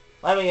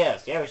 Let me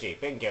guess, Yoshi.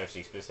 Big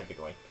Yoshi,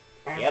 specifically.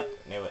 Yep,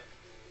 knew it.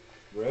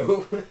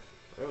 Roo?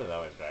 Roo was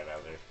always drive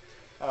out there.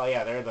 Oh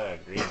yeah, they're the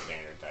green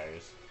standard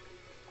tires.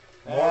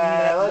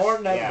 More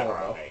than yeah,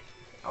 Harambe. Harambe.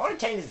 I want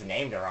to change his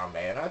name to Harambe.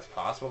 I know it's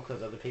possible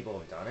because other people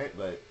have done it,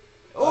 but...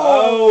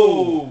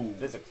 Oh!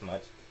 Physics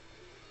much.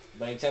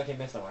 But except he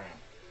missed the ramp.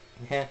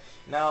 Yeah,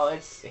 no,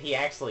 he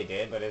actually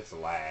did, but it's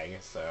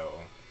lag, so...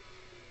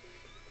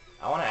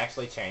 I want to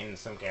actually change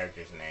some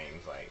characters'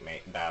 names, like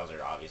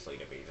Bowser, obviously,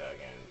 to B-Zug,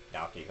 and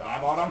Donkey Kong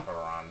to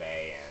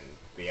Harambe, and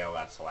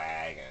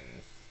BLgotswag,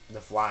 and the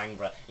Flying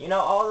Bro... You know,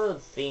 all the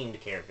themed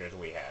characters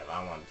we have,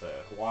 I want to...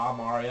 Wah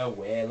Mario,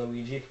 where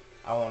Luigi?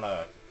 I want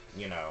to,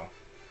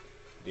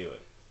 do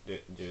it. Do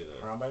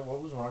the... Harambe,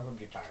 what was wrong with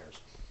your tires?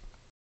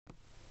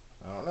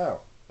 I don't know.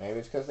 Maybe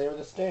it's because they were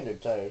the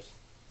standard tires.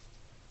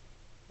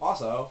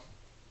 Also...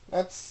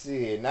 Let's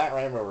see, not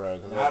Rainbow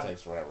Road, because that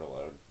takes forever to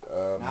load.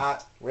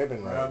 Not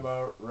Ribbon Road.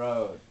 Rainbow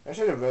Road. I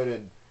should have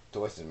voted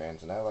Twisted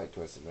Mansion. I like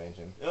Twisted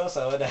Mansion.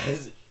 Also, it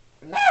does.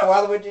 No,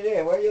 why would you do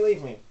it? Where do you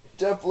leave me?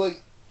 Definitely.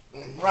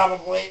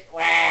 Probably.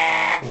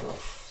 I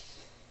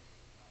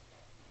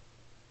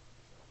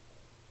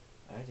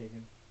take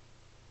him.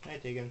 Hi,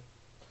 Tegan.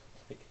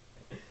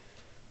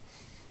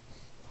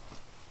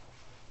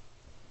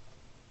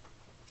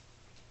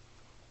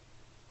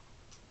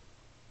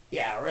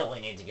 really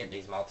need to get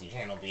these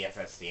multi-channel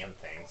BFSDM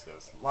things,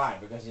 because... Why?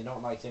 Because you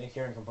don't like sitting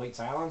here in complete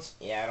silence?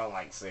 Yeah, I don't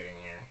like sitting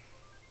here.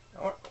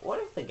 Or, what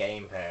if the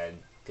gamepad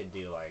could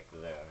do, like,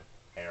 the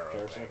arrow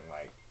Cursor? thing?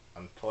 Like,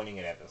 I'm pointing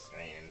it at the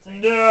screen and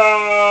saying... No!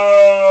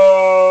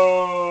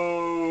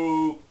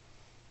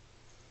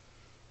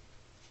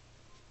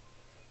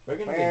 We're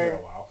gonna be here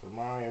a while. For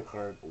Mario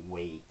Kart,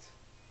 wait.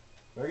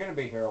 We're gonna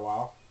be here a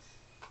while.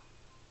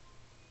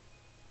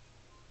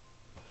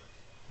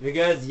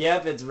 Because,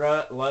 yep, it's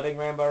loading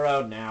Rainbow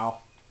Road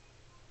now.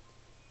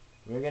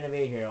 We're gonna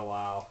be here a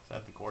while. Is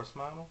that the course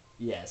model?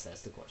 Yes,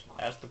 that's the course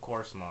model. That's the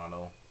course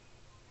model.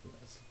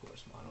 That's the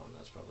course model, and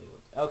that's probably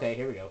what... Okay,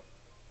 here we go.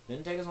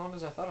 Didn't take as long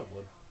as I thought it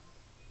would.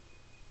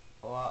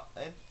 Well,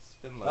 it's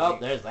been Oh,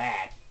 loading. there's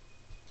that.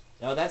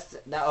 No,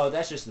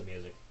 that's just the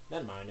music.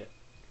 Never mind it.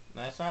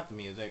 That's not the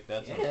music,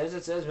 that's... It is.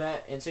 It says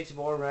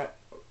N64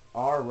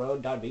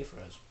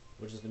 rroad.bfres,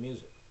 which is the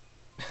music.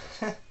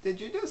 Did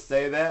you just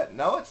say that?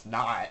 No, it's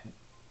not.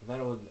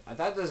 I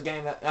thought this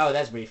game... Oh,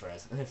 that's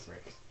bfres.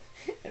 Frick.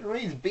 It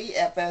reads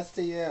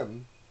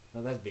BFSTM.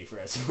 No, that's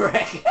bfres.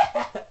 Frick.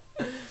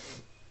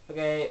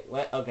 Okay,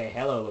 what? Okay,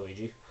 hello,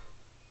 Luigi.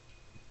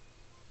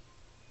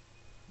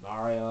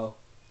 Mario.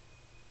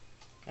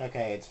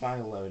 Okay, it's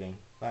finally loading.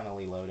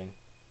 Finally loading.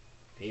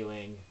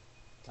 P-Wing.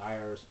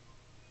 Tires.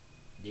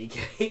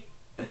 DK.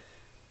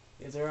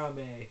 It's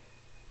Harambe.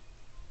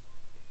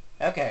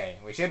 Okay,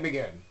 we should be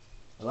good.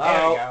 Hello?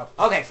 There we go.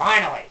 Okay,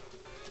 finally!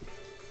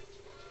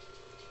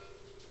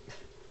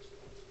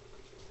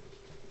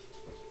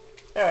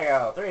 There we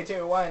go. 3,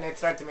 2, 1. It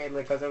starts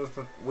immediately because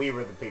we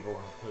were the people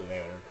who they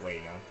were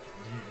waiting on.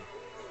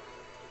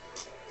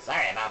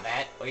 Sorry about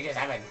that. We just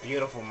have a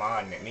beautiful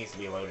mod and it needs to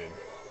be loaded.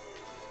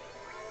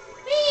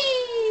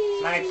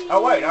 Snipes.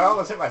 Oh wait, I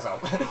almost hit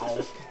myself. I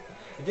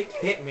think you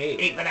hit me.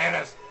 Eat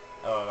bananas.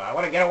 Oh, I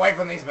want to get away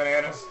from these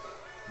bananas.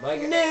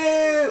 Like,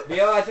 No!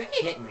 Yo, I think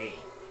you hit me.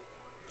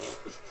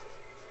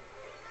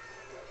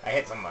 I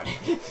hit somebody.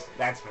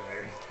 That's for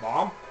sure.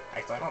 Bomb?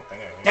 Actually, I don't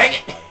think I hit Dang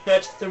it! anybody. I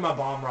just threw my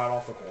bomb right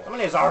off the course.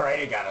 Somebody's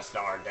already got a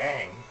star.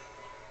 Dang.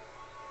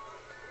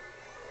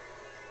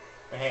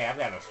 But hey, I've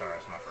gotten a star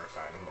as my first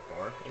item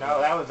before. You know,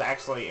 that was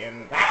actually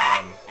in...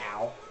 Ow!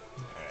 Alright.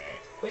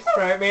 Please don't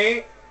hurt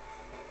me.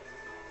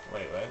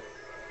 Wait, what?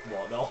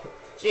 Well, no.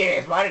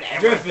 Jeez, why did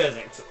Drift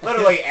physics.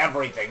 literally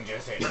everything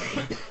just hit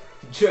me?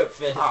 Drift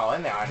physics. Oh,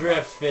 and the item Drift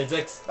box.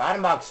 physics. The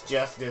item box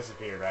just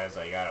disappeared right as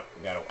I got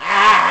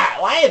Ah!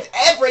 Why is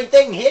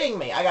everything hitting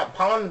me? I got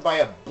pwned by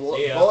a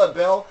Yeah. bullet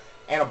bill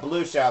and a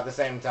blue shot at the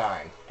same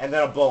time. And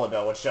then a bullet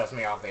bill, which shoved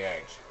me off the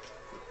edge.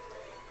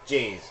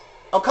 Jeez.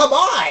 Oh, come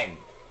on!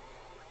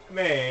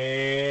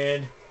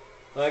 Man.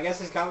 Well, I guess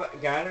it's kind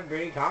of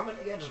pretty common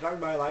to get struck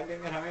by lightning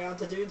at high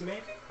altitudes,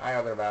 man. Hi,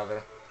 other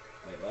Bowser.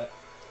 Wait, what?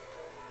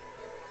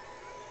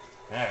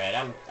 Alright,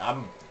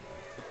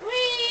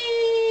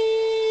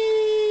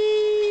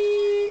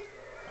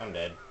 I'm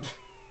dead.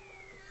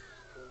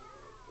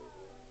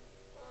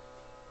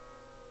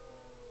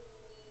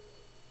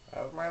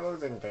 That was my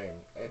losing team.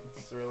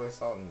 It's really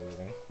salty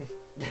losing.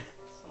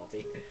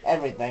 Salty.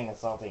 Everything is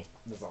salty.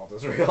 The salt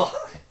is real.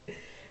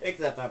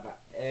 Except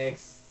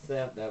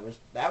that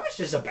was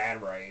just a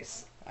bad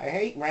race. I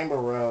hate Rainbow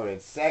Road.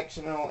 It's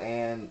sectional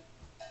and,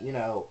 you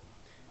know,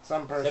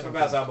 some person... Super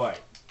Bow Subway.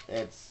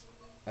 It's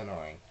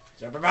annoying.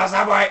 Super Bow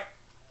Subway!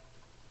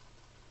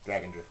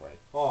 Dragon Driftway.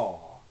 Oh.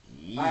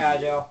 Hi,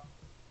 Joe.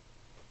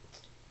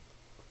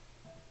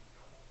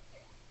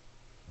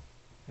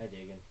 Hi,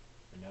 Diggin.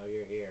 I know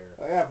you're here.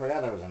 Oh yeah, I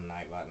forgot there was a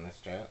Nightbot in this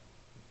chat.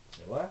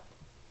 Say what?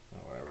 Oh,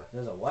 whatever.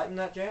 There's a what in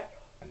that chat?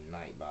 A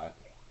Nightbot.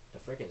 The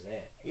frick is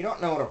that? You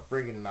don't know what a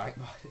friggin'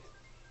 Nightbot is?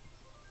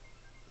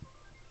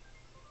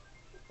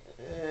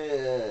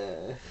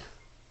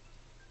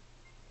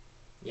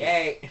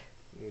 Yay!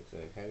 It's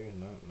like, how do you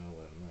not know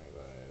what a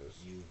Nightbot is?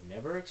 You've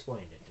never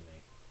explained it to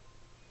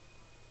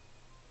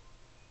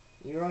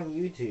me. You're on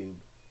YouTube.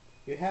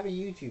 You have a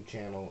YouTube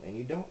channel and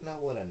you don't know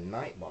what a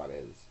Nightbot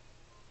is.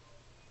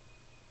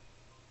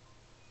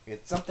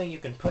 It's something you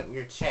can put in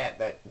your chat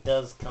that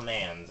does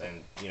commands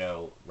and, you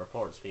know,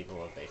 reports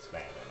people if they spam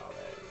and all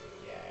that.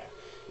 Yeah.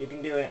 You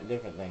can do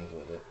different things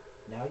with it.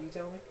 Now you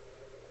tell me?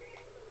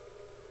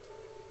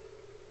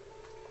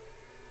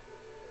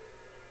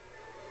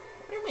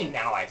 What do you mean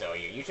now I tell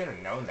you? You should have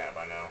known that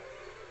by now.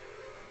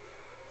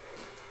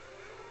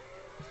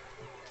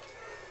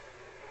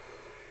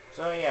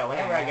 So yeah,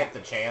 whenever I get the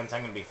chance,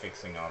 I'm going to be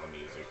fixing all the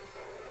music.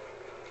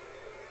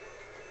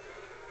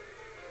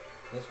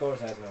 This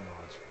course has no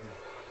mods.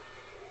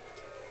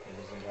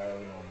 It is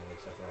entirely normal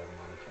except for all the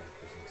mod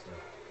characters and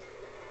stuff.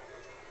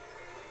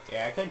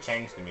 Yeah, I could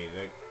change the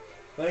music,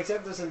 But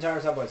except this entire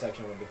subway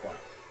section would be quiet.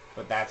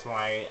 but that's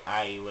why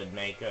I would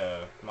make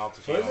a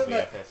multi-channel Isn't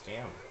that-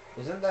 BFSTM.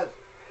 Isn't that...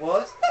 Well,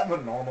 isn't that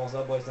what normal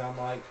subways sound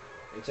like?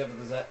 Except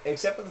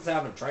for the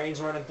sound of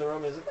trains running through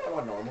them, isn't that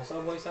what normal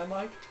subways sound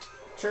like?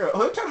 True.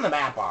 Who turned the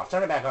map off?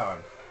 Turn it back on.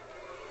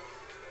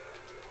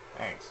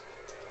 Thanks.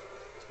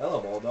 Hello,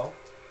 Waldo.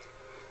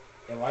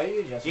 Yeah, why are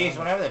you just... Jeez,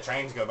 whenever the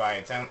trains go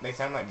by, they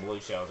sound like blue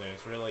shells, and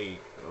it's really,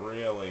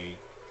 really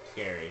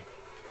scary.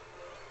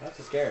 That's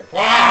a scary.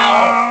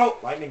 Ow!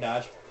 Lightning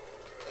dodge.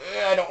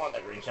 I don't want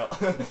that green shell.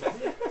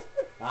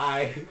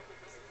 Hi.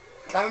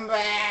 Come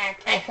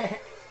back!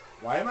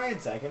 Why am I in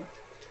second?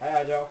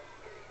 Hi, Joe.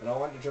 I don't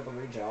want your triple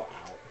green shell.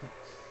 Ow.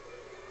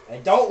 I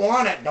don't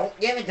want it. Don't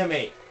give it to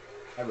me.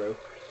 Hi, Roo.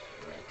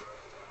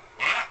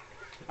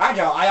 Hi,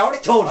 Joe. I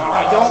already told you.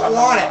 I don't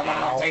want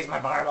it. Taste my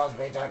fireballs,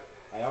 bitch.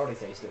 I already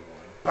tasted one.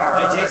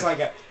 Burn. They taste like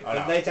a... Oh,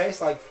 no. They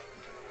taste like...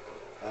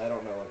 I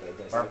don't know what they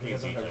taste like. Barbecue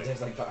Because sometimes pizza. it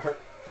tastes like fire.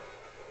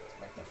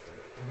 Like the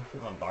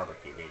fruit. I'm on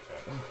barbecue pizza.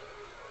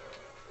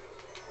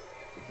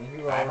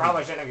 You I already-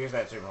 probably shouldn't have used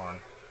that super horn.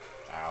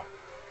 Ow.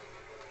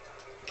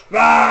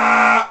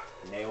 Ah!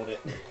 Nailed it.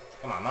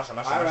 Come on, mushroom,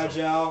 Hi, mushroom, Red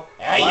mushroom. Shell.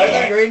 Yeah, Why are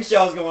yeah. the green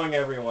shells going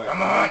everywhere?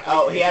 Come on!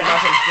 Oh, he had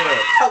mushrooms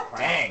Oh, too.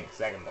 Dang,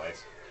 second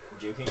place.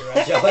 Juking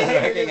Red Shell is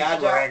wrecking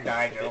Agile. Wrecked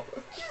Nigel.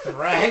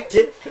 Wrecked.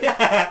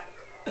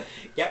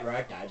 Get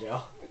wrecked,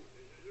 Agile.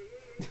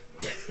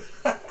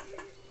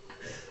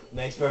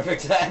 Makes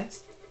perfect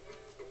sense.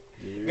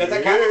 Because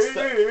I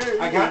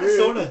kind of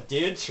sort of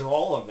did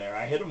troll him there.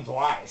 I hit him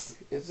twice.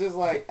 It's just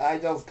like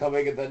Nigel's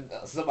coming and then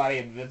somebody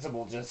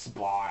invincible just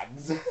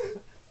spawns.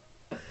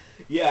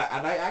 Yeah,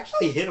 and I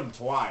actually hit him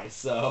twice,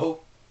 so...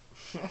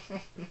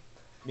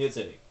 Mute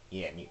City.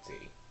 Yeah, Mute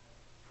City.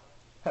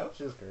 That was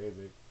just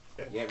crazy.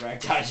 Get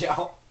wrecked,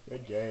 Agile.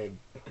 Good game.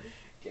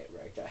 Get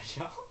wrecked,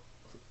 Agile.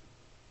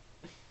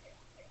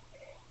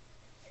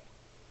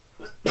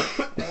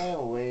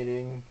 Oh,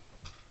 waiting.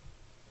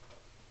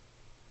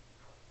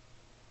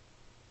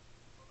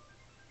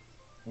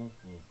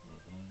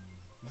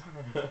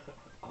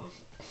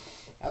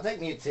 I'll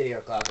take Mute City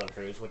or Clouds on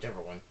Cruise,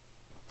 whichever one.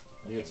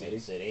 Mute City.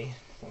 City.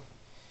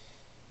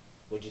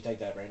 Would you take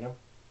that random?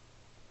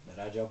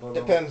 That Agile put on?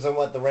 Depends on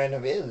what the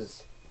random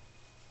is.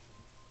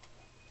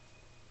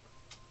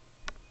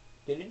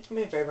 Can you do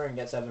me a favor and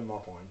get 7 more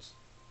points?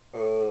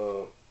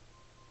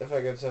 If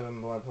I get 7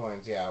 more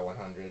points, yeah,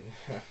 100.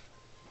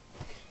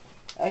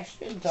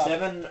 Actually,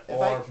 7 if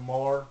or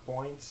more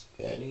points,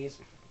 Yeah. please.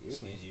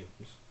 Excuse you.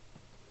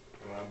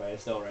 Harambe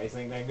is still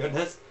racing, thank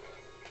goodness.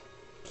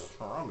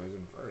 Harambe's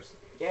in first.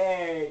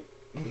 Yay!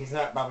 He's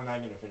not probably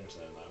not gonna finish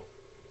that though.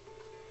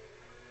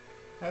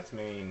 That's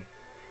mean.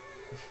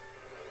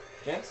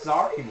 Chances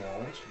are he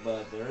won't,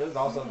 but there is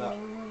also the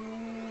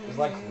there's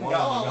like 1 in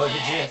a million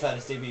chance that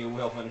a CPU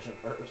will finish it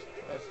first.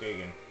 That's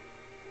Deegan.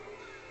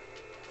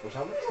 For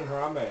some reason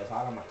Harambe is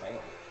hot on my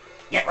tail.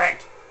 Get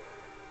wrecked!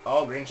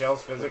 Oh, green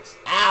shells, physics.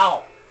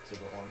 Ow!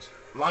 Super horns.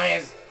 Mine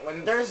is,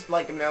 when there's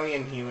like a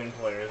million human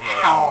players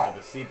Ow!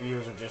 where the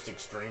CPUs are just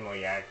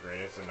extremely accurate,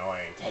 it's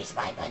annoying. Taste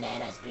my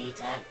bananas,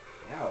 pizza.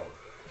 No.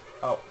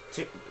 Oh,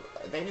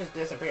 they just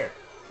disappear.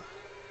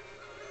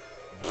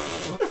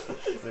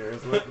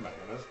 Seriously?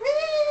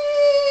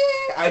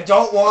 I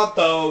don't want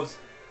those!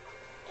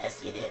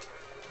 Yes, you did.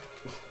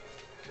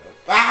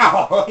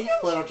 Ow! You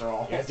little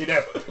troll. Yes, you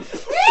do.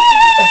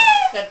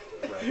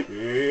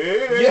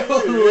 You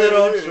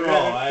little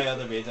troll. I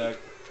other B-Tech.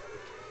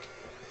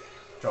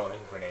 Trolling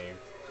grenade.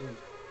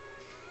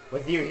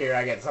 With you here,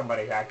 I get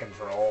somebody I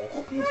control.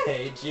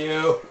 Hate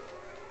you.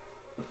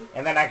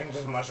 And then I can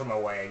just mushroom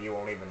away and you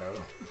won't even know.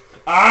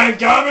 I'm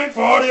coming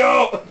for you!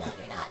 No,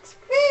 you're not.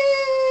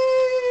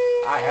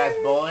 I has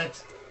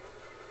bullets.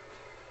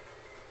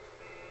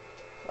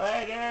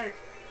 Later.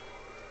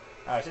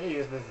 Oh, I should have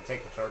used this to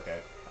take the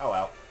shortcut. Oh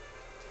well.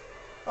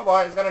 Oh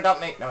boy, it's gonna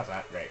dump me. No, it's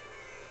not. Great.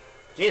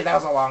 Jeez, that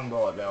was a long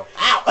bullet, Bill.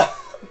 Ow!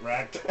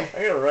 Wrecked.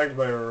 I got wrecked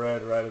by a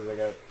red right as I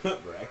got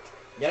wrecked.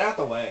 Get out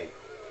the way.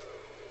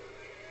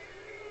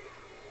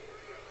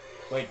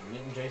 Wait,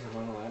 didn't Jason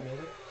want to lab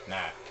music?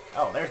 Nah.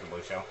 Oh, there's the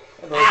blue shell.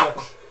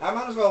 Ow! I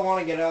might as well want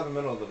to get out of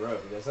the middle of the road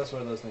because that's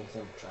where those things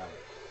tend to travel.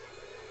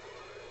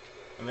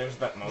 And there's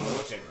that moment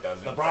which it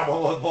doesn't. The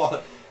problem with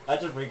wall, I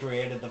just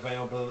recreated the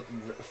fail the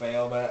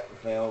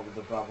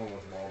problem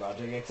with wall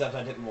dodging, except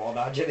I didn't wall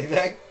dodge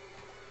anything.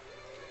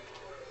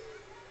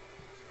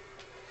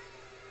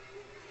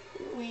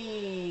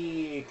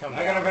 We come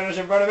I'm gonna finish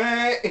in front of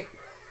me.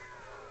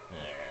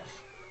 Yeah.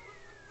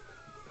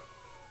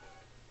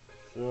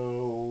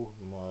 So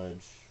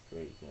much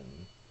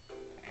freaking.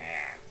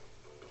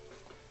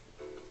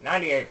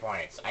 98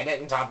 points. I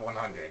didn't top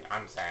 100.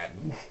 I'm sad.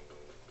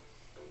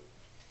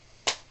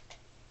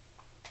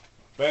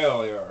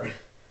 Failure.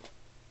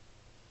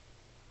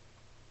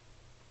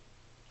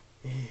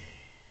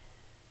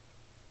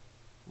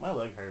 My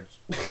leg hurts.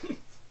 For you.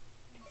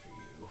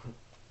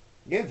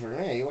 Good for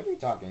me. What are you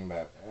talking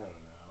about? I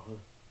don't know.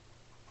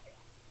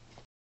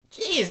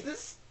 Jeez,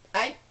 it's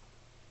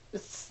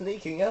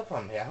sneaking up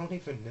on me. I don't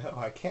even know.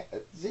 I can't.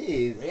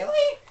 Jeez.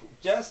 Really?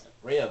 Just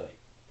really?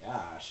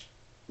 Gosh.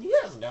 You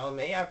guys know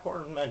me. I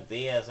quarter my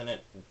DS and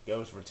it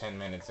goes for 10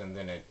 minutes and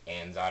then it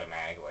ends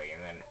automatically.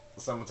 And then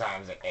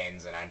sometimes it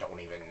ends and I don't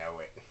even know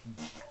it.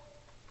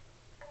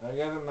 I'll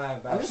give it my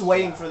best I'm just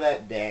waiting shot. for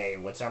that day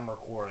which I'm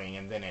recording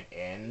and then it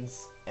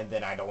ends. And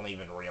then I don't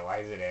even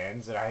realize it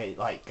ends. And I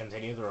like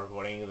continue the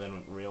recording and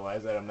then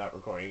realize that I'm not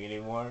recording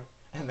anymore.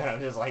 And then I'm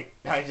just like,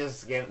 I just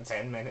skipped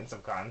 10 minutes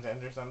of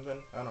content or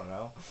something. I don't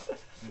know.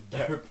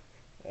 Derp.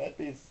 That'd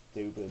be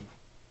stupid.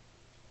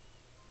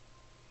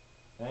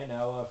 Hey,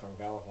 Noah from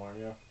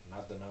California.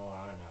 Not the Noah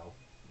I know.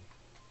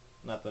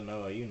 Not the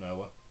Noah you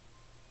Noah.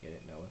 Get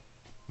it, Noah?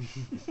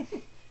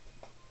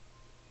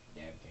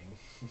 Dab King.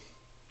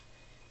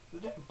 The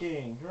Dab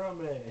King,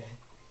 drum it.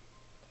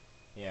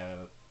 Yeah,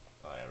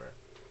 whatever.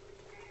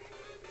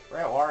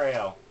 Right,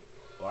 Wario.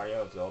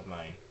 Wario, it's gold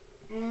mine.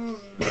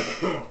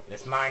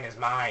 It's mine, it's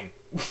mine.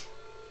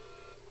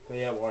 But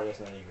yeah, Wario's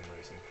not even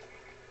racing.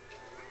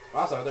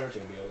 Also, there are 2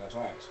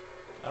 BLgotswags.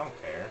 I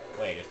don't care.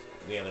 Wait, is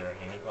the other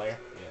human player?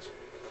 Yes.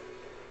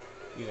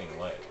 Using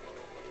what?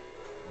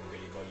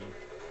 Bitty buggy.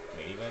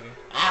 Bitty buggy?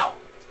 Ow!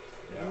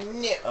 Yeah.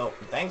 No. Oh,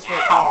 thanks for...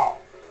 Ow!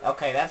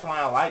 Okay, that's why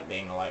I like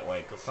being a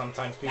lightweight, because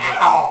sometimes people...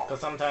 Ow!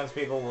 Because sometimes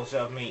people will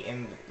shove me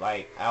in,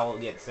 like, I'll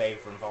get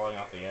saved from falling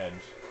off the edge.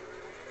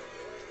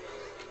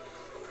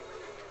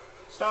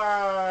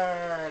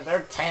 Star! There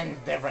are 10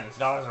 different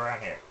stars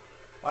around here.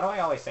 Why do I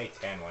always say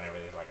 10 whenever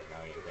there's like a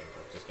million things?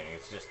 Just kidding,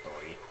 it's just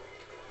 3.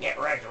 Get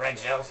wrecked, red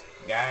shells.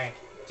 Guy.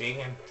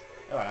 Tegan.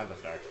 Oh, another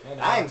star.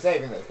 I am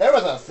saving this. There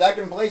was a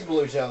second place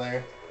blue shell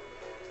there.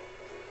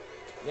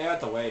 Yeah,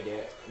 that's the way,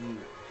 dude.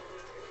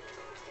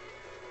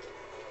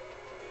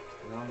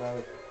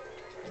 Rondo.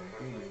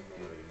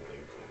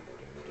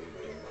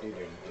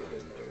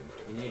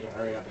 You need to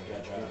hurry up and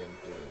catch up.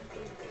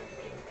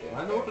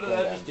 I know, but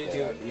I just did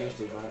used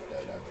to, man.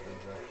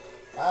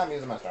 I'm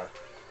using my star.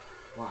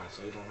 Why?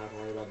 So you don't have to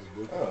worry about this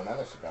blue Oh,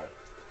 another star.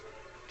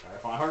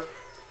 Fire.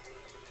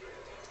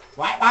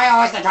 Why am I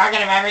always the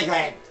target of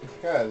everything?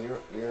 Because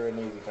you're an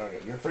easy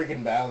target. You're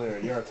freaking Bowser.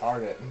 You're a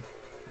target.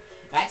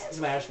 That's in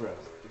Smash Bros.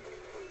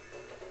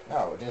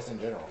 No, just in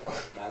general.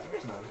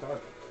 Bowser's not a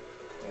target.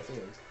 Yes, he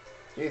is.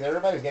 Jeez,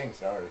 everybody's getting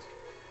stars.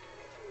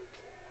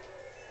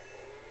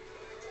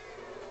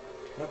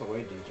 Not the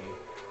way, DJ.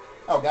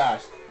 Oh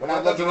gosh, when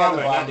I'm What's looking wrong at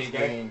the with bottom that, DJ?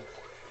 screen.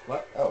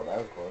 What? Oh, that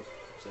was close.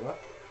 See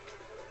what?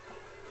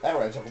 That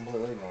red shell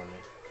completely ignored me.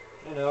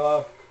 You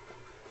know,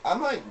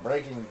 I'm like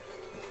breaking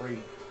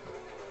free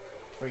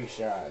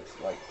shots.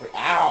 Like,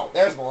 ow!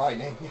 There's the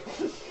lightning.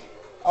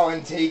 Oh,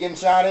 and Tegan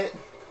shot it?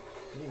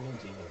 what do you mean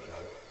Tegan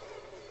shot?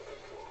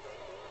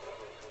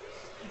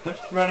 I'm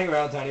just running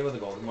around Tiny with a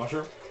golden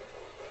mushroom.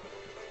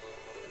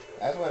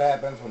 That's what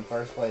happens when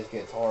first place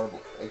gets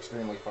horrible,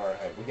 extremely far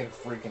ahead. We get a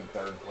freaking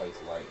third place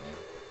lightning.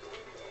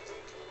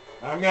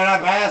 I'm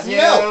gonna pass you!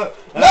 No!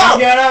 I'm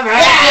gonna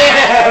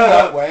pass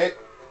No, you! wait.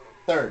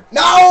 Third.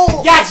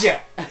 No!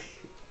 Gotcha!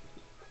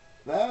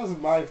 That was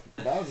my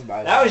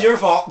That was your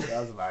fault. That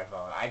was my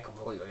fault. I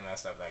completely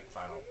messed up that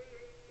final.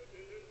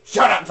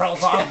 Shut up, troll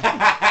song!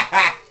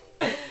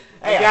 Hey,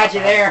 I got you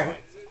there.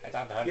 I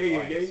thought the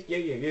 100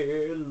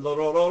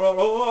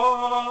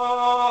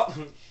 points.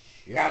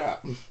 Shut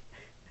up.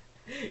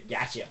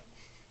 Gotcha.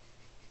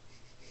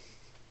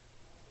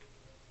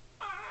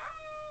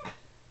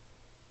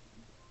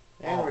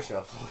 And we're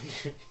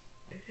shuffling.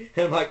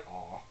 I'm like,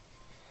 aw.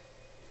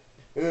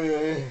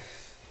 This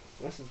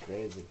is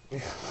crazy.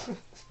 Does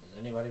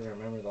anybody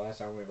remember the last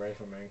time we raced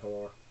from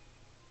Mankalor?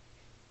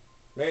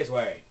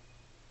 Raceway.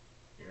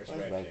 You're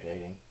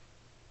spectating.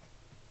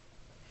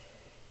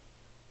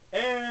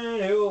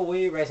 And who are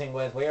we racing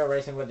with? We are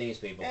racing with these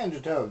people. And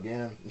Jato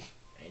again.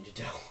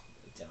 Angel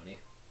Tony.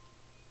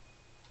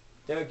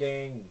 Doug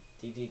King,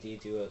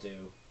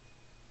 TTT202.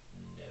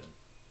 Devin.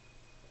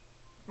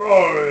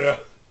 Oh, yeah.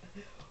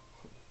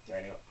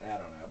 Anyway, I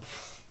don't know.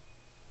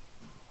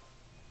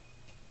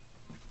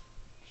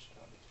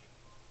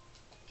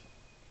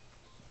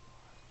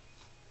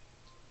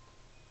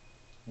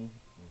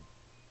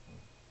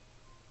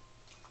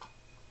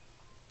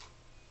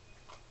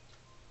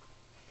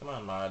 Come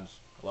on, mods.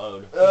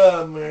 Load.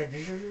 Oh my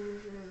gosh.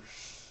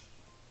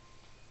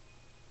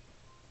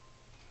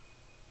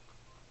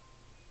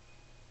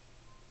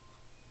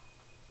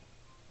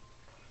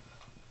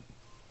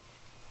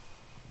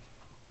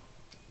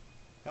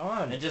 Come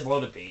on. It just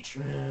loaded Peach.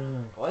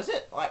 Was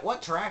it? Like,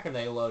 what track are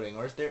they loading?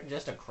 Or is there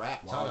just a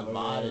crap ton of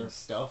Water. modded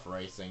stuff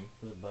racing?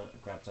 There's a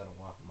crap ton of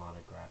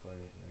modded grappler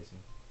racing.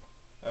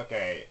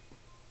 Okay.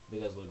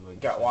 Because Ludwig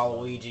Got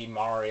Waluigi,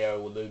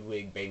 Mario,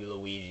 Ludwig, Baby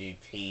Luigi,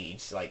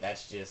 Peach. Like,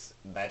 that's just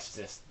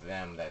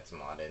them that's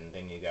modded. And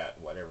then you got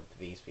whatever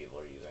these people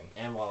are using.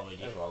 And Waluigi.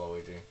 There's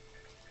Waluigi.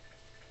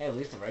 Hey, at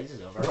least the race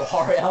is over.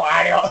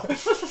 Wario!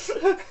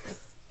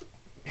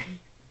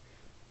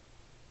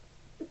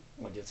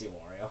 We did see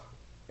Wario.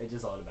 It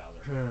just loaded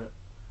Bowser.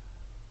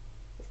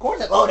 Of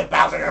course it loaded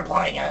Bowser, you're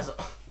playing as...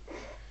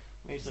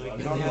 Basically,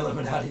 Loaded the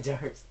Illuminati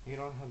Darks. you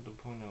don't have to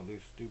point out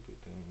these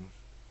stupid things.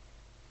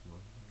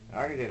 I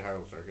already did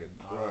Hyrule Circuit.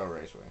 Royal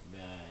Raceway.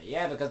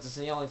 Yeah, because it's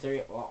the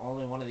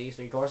only one of these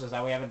 3 courses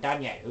that we haven't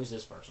done yet. Who's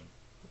this person?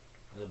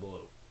 The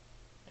blue.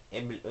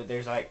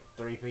 There's like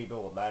 3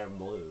 people that are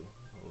blue.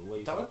 What are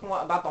you Tell talking me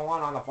about the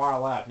one on the far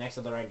left, next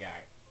to the red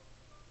guy.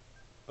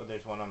 Oh,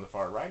 there's one on the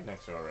far right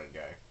next to a red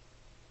guy.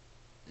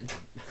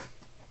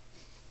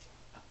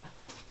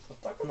 I'm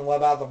talking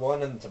about the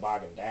one in the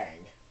toboggan.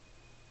 Dang.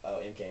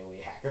 Oh,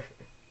 MKW hacker.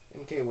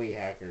 MKW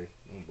hacker.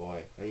 Oh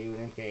boy. Are you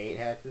an MK8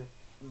 hacker?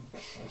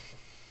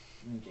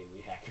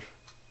 Gateway hacker.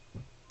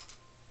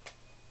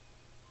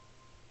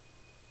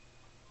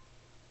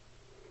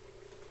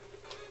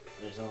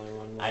 There's only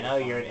one way I to know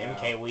you're find an out.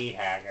 MKW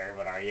hacker,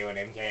 but are you an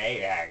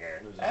MK8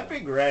 hacker? Who's That'd that? be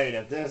great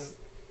if this...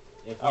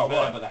 If Oh, you met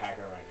what? up with a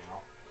hacker right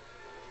now.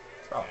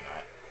 Probably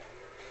not.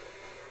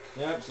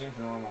 Yep, seems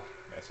normal.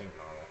 That seems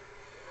normal.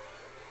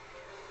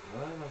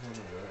 Why am I gonna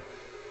do it?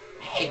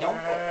 Hey, don't.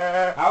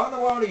 How in the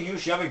world are you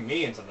shoving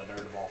me into the dirt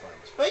of all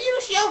things? But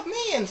you shoved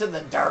me into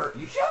the dirt!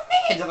 You shoved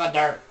me into the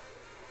dirt.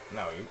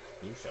 No,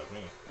 you shoved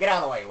me. Get out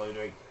of the way,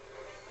 Ludwig.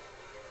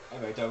 Hey,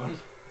 Beethoven.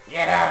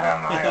 Get out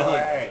of my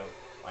way!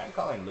 Why am I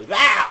calling Ludwig?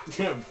 Ah!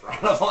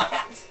 Front of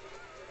Lance.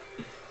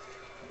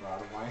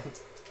 Front of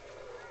Lance.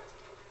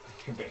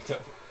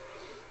 Beethoven.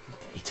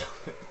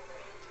 Beethoven.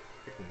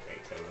 Freaking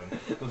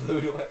Beethoven.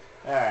 Ludwig.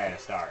 Alright, a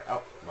start.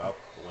 Oh, well,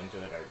 went to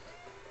the dirt.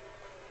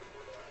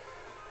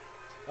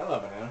 Hello,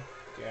 banana.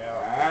 Get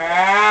out.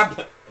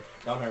 Ah,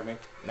 don't hurt me.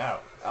 No.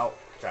 Oh,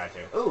 try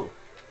to. Ooh.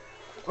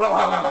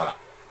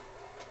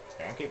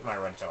 Okay, I'm keeping my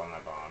red shell on my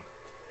bomb.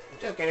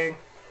 Just kidding.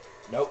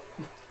 Nope.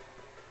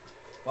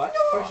 What?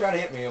 Who's trying to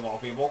hit me of all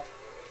people?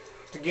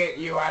 To get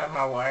you out of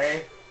my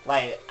way.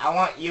 Like, I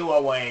want you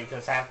away,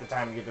 because half the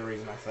time you get the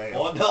reason I fail.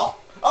 Bullet bill.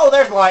 Oh,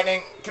 there's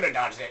lightning! Could have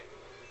dodged it.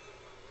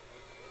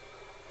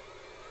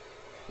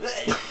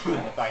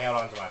 If I held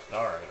onto my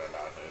star, I could have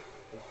dodged it.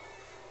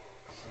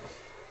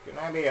 Can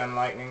I be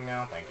unlightning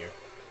now? Thank you.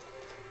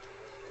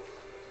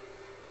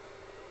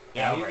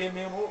 Get Can over you it. give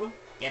me a bullet bill?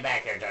 Get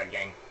back here, Toad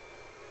King.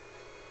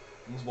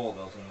 This bullet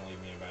bill's gonna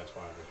leave me in a bad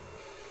spot.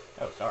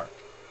 Oh, sorry.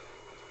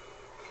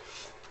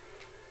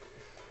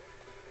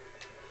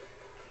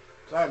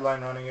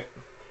 Sideline running it.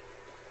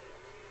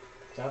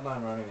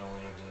 Sideline running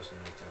only exists in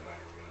the back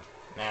arena.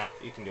 Nah,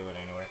 you can do it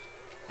anywhere.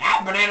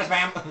 Ah, banana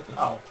spam.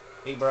 Oh,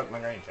 he broke my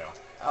green shell.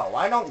 Oh,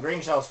 why don't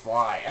green shells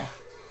fly?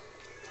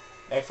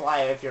 They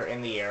fly if you're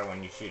in the air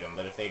when you shoot them,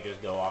 but if they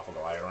just go off a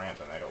glider ramp,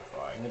 then they don't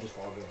fly. And they just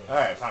fall good.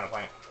 Alright, found a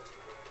plant.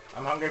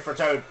 I'm hungry for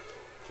Toad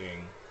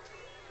King.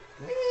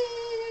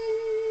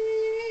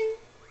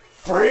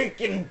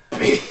 Freaking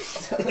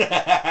beast!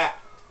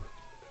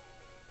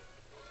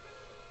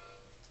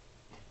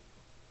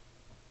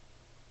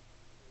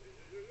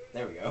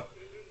 There we go.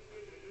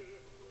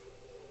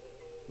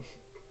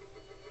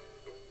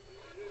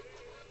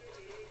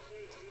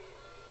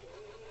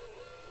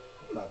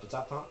 About the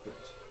top pumpkins.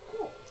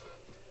 Cool.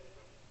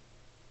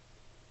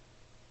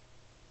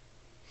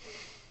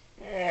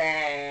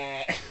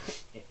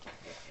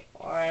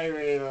 Why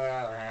we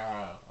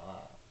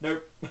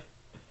Nope.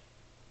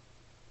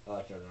 I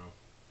like that now.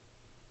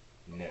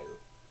 No.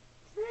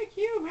 Frick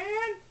you,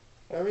 man!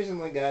 I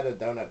recently got a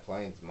Donut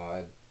Plains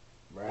mod.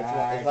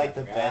 Right, It's like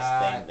the I best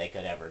forgot. thing they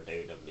could ever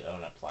do to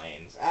Donut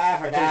Plains. I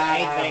forgot.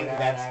 anything I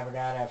that's-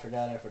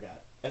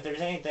 forgot. If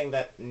there's anything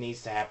that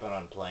needs to happen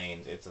on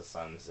Plains, it's a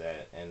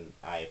sunset, and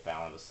I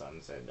found a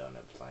sunset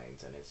Donut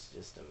Plains, and it's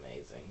just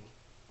amazing.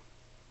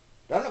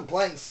 Donut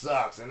Plains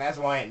sucks, and that's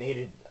why it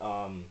needed,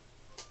 what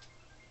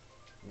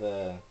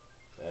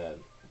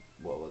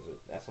was it?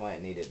 That's why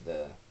it needed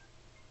the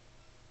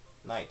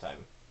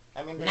nighttime.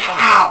 I mean, there's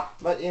Now!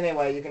 but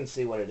anyway, you can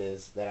see what it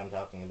is that I'm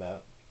talking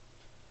about.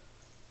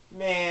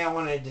 Man, I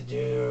wanted to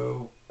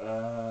do,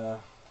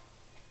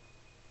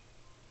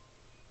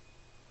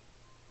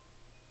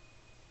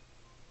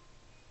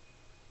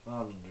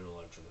 I'll just do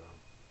Electrodrome.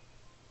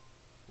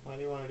 Why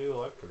do you want to do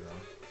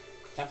Electrodrome?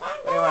 To find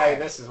Anyway, out.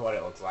 this is what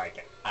it looks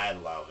like. I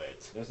love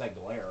it. There's that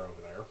glare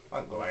over there.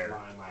 What glare?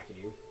 Behind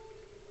Lackadoo.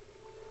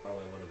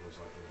 Probably what it looks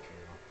like in the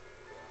camera.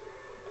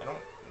 I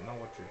don't know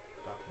what you're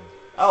talking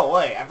about. Oh,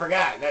 wait, I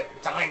forgot. That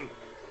time,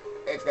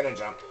 it's gonna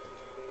jump.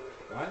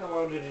 Why in the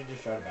world did you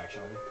just try to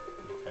backshot me?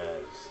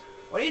 Because...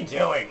 What are you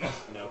doing?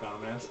 No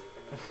comments.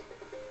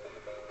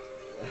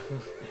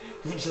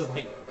 Just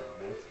like no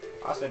comments.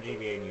 Also,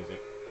 GBA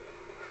music.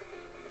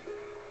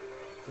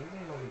 I think they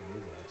don't even do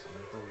that, so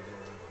they probably don't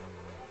know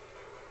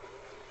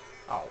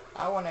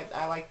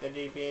I like the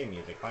GBA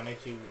music. Why don't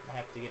you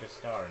have to get a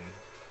star? And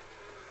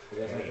You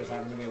guys just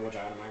happen to be which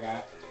item I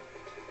got?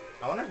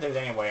 I wonder if there's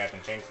any way I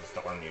can change the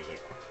star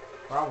music.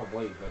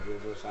 Probably, but you'll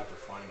just have to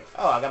find it.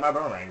 Oh, I got my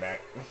boomerang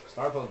back.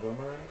 Star plus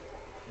boomerang?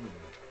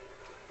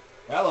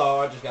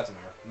 Hello, I just got some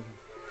air.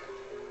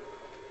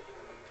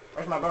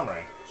 Where's my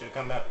boomerang? Should have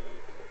come back.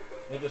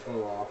 It just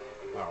flew off.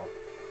 Oh.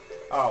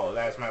 Oh,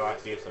 that's my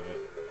last use of it.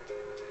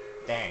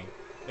 Dang.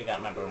 We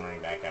got my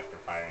boomerang back after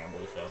firing a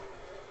blue shell.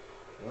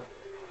 What?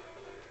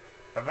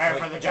 Prepare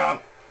for the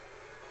jump!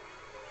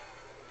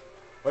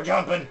 We're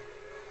jumping!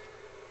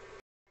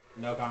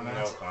 No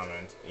comments. No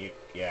comment.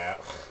 Yeah.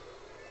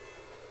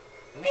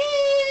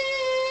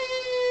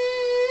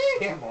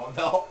 Yeah, ball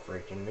belt.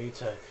 Freaking me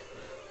too.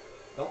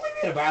 Don't leave me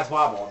in a bad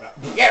spot, ball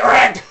belt. Get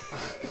wrecked!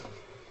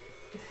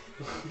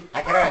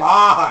 I Come could've...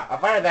 on! I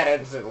fired that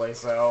instantly,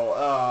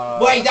 so,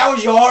 Wait, that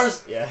was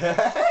yours?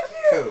 Yeah.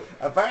 You.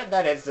 I fired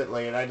that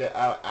instantly, and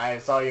I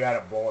saw you had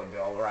a bullet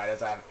bill right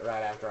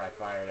after I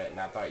fired it, and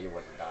I thought you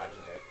would have dodged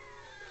it.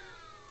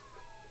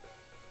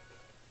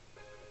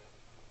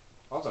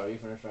 Also, you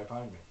finished right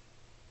behind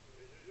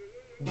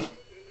me.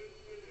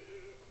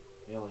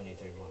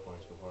 3 more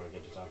points before I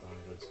get to top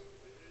 100s.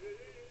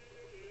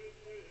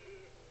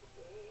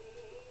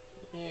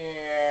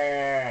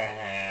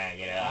 Yeah,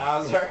 get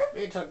out. Bowser.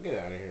 Get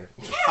out of here.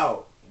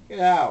 No! Get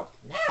out.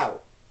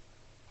 No!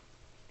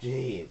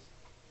 Jeez.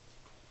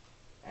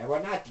 I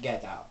will not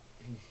get out.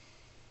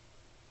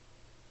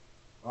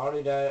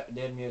 Already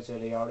did Mute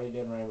City, already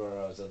did Rainbow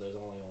Road, so there's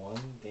only one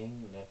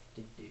thing left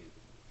to do.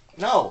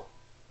 No.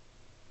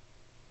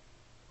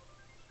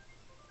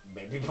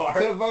 Baby I Park.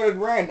 could have voted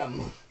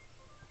random.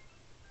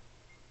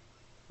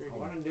 I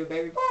want to do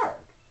Baby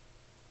Park.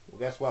 Well,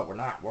 guess what? We're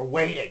not. We're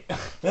waiting.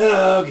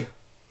 Ugh!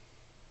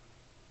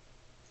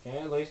 Can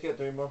I at least get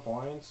 3 more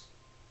points?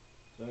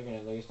 So I can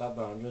at least top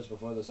the 100s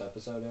before this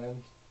episode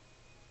ends?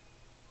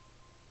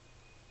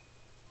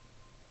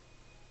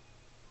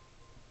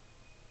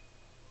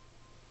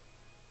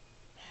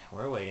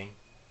 We're waiting.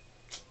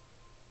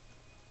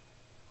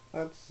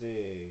 Let's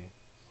see.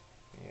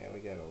 Yeah, we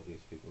got all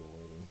these people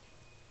waiting.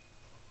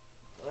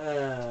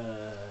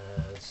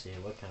 Let's see,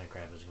 what kind of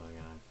crap is going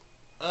on?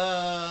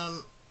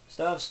 It's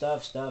Stuff,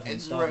 and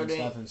It's stuff, ready.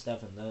 and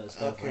stuff, and the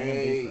stuff. Okay.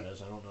 Random beef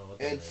fries, I don't know what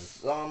that is.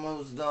 It's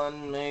almost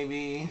done,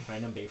 maybe.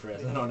 Random beef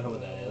fries, I don't know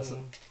what that is.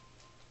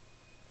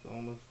 It's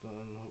almost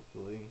done,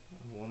 hopefully. I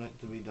want it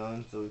to be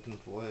done so we can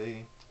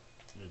play.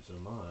 It's a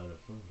mod.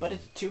 But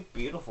it's too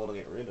beautiful to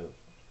get rid of.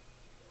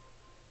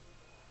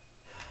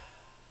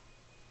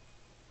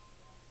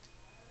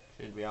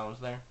 Should be almost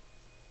there.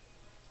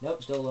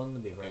 Nope, still loading the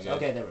beef fries. Okay.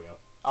 Okay, there we go.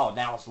 Oh,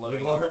 now it's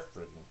loading. Lord.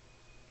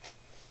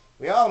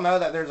 We all know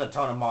that there's a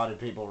ton of modded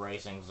people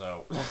racing,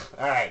 so...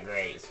 Alright,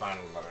 great. It's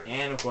finally loaded.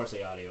 And, of course,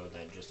 the audio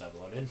that just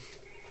uploaded.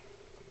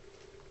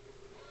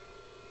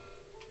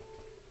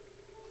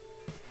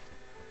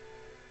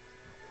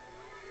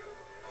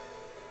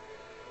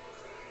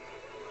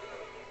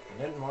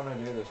 I didn't want to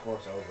do this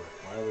course over.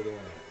 Why are we doing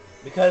it?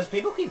 Because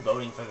people keep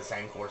voting for the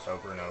same course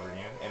over and over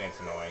again, and it's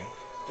annoying.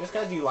 Just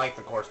because you like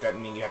the course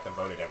doesn't mean you have to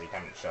vote it every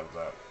time it shows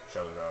up.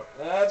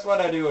 That's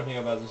what I do with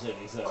Neo Bowser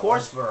City, so...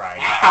 Course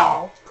variety.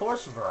 Ow!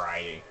 Course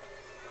variety.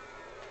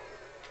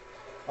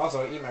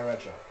 Also, eat my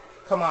red shell.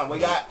 Come on, we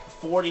got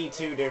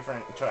 42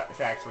 different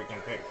tracks we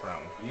can pick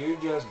from. You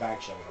just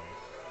backshelled me.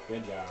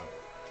 Good job.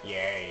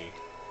 Yay.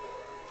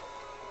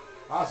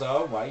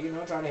 Also, why you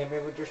not trying to hit me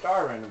with your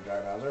star, Random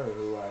Jar Bowser,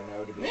 who I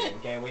know to be an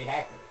MKW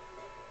hacker?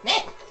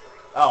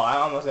 Oh, I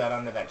almost got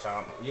under that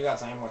chomp. You got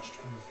sandwiched.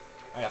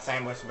 I got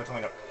sandwiched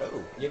between a...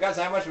 Ooh. You got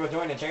sandwiched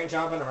between a chain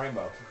chomp and a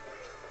rainbow.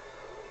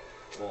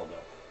 Well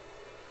done.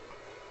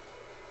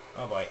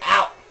 Oh boy.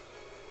 Ow!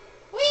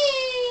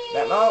 Whee!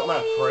 That moment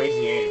of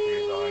crazy 8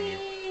 appears on you.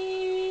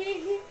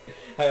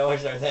 I always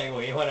start saying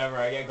wee whenever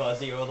I get close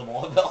to you with a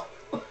bullet bill.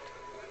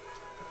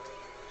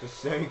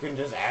 Just so you can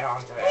just add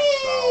on to that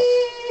spell.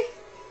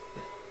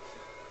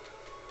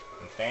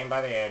 I'm staying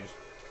by the edge.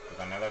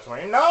 Because I know that's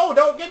where you... No!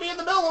 Don't get me in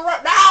the middle of the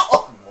right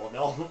now! Bullet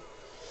bill.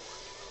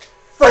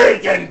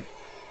 Freaking!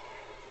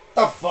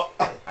 The fuck?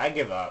 I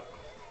give up.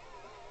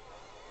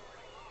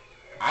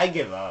 I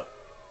give up.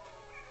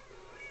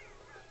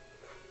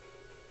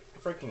 I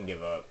freaking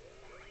give up.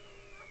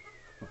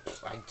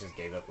 I just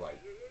gave up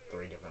like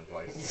 3 different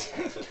places.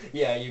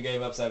 Yeah, you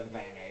gave up 7th and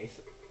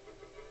 8th.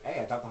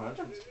 Hey, I topped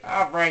the 100s.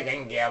 I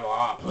freaking give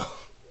up. Does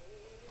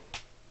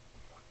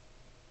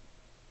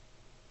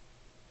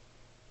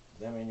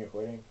that mean you're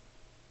quitting?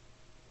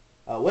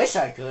 I wish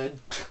I could.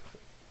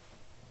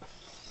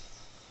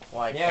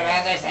 Like,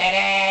 Yeah, Bowser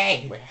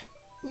City!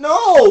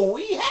 no,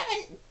 we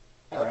haven't.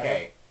 Alright.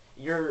 Okay,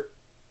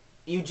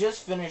 you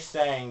just finished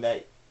saying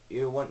that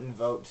you wouldn't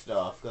vote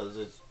stuff because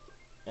it's,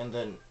 and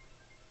then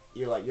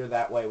you're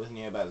that way with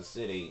Neo Bowser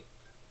City,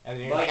 and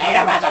then you're like,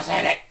 Neo Bowser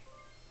City!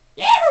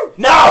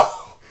 no.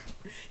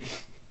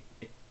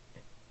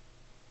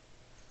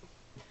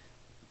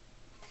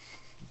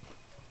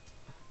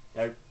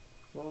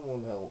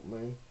 Someone help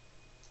me.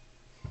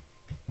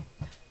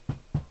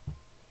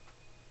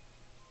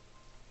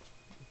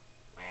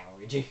 Wow,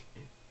 Luigi.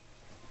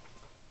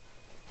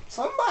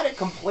 Somebody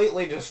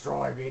completely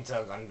destroy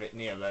Vito's on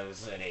Neo Bowser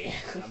City.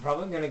 I'm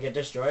probably gonna get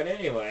destroyed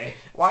anyway.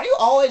 Why do you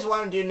always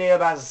want to do Neo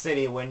Bowser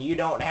City when you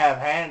don't have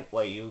hand...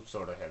 Well, you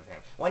sort of have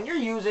hand... When you're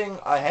using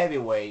a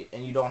heavyweight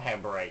and you don't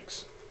have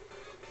brakes.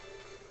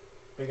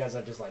 Because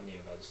I just like Neo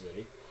Bowser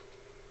City.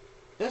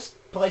 This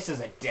place is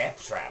a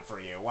death trap for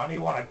you. Why do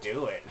you want to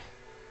do it?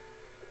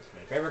 It's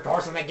my favorite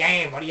course in the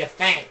game. What do you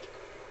think?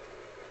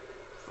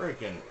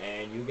 Freaking...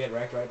 And you get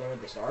wrecked right there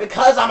at the start?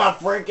 Because I'm a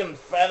freaking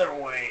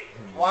featherweight.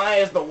 Why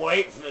is the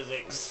weight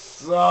physics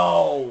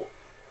so...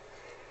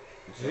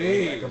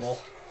 Jeez.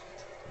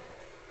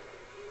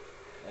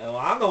 Well,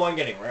 I'm the one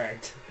getting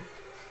wrecked.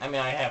 I mean,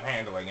 I have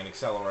handling and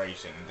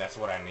acceleration. That's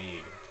what I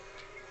need.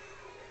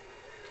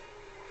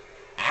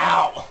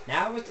 Ow!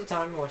 Now is the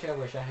time in which I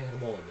wish I had a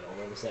bullet bill,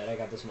 but instead I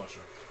got this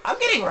mushroom. I'm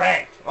getting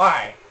wrecked.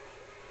 Why?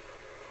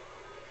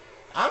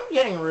 I'm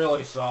getting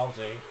really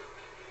salty.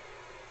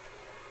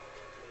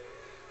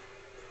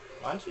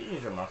 Why don't you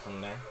use your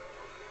mushroom there?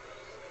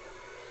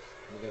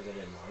 Because I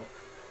didn't want it.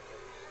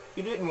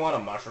 You didn't want a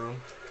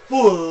mushroom. Try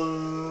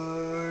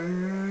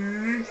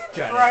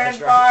Dragon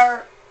to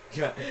fire!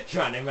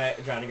 trying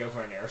to go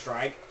for an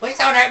airstrike. Please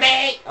don't hurt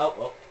me! Oh,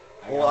 well.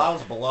 Well, I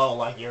was below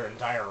like your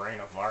entire rain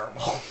of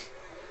fireballs.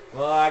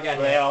 Well, I got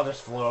They hit. all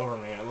just flew over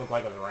me and it looked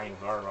like it was raining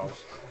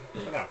fireballs.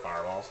 Look at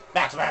fireballs.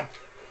 Backsman! I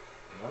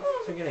don't know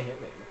if they're gonna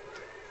hit me.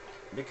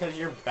 Because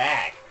you're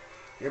back.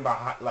 You're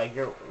behind, like,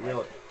 you're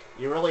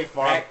really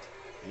far, Back.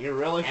 you're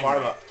really And far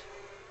back.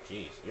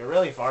 jeez, you're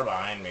really far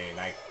behind me,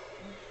 like,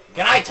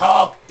 can I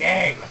talk?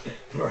 Dang!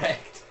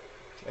 Wrecked.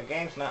 The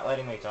game's not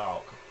letting me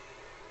talk.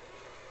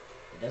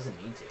 It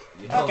doesn't need to.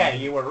 You don't Okay,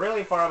 need- you were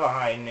really far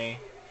behind me,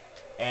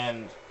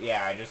 and,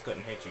 yeah, I just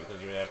couldn't hit you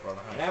because you were that far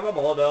behind Can I me. have a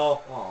bullet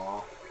bill?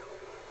 Aw.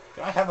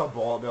 Can I have a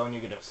bullet bill and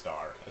you get a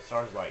star? A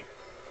star's, like,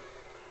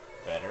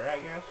 better, I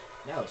guess?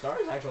 No, star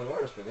is actually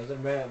worse because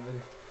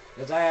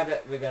because I have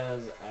it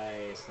because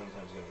I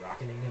sometimes go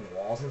rocketing into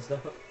walls and stuff.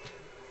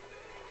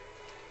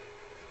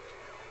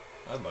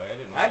 Oh boy, I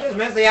didn't I know just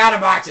that. missed the item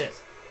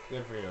boxes.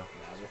 Good for you.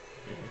 Bowser.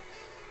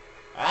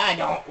 I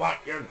don't want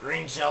your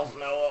green shells,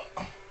 Noah.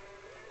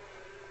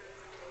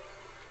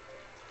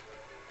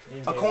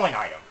 A coin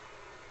item.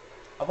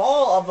 Of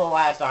all of the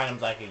last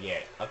items I could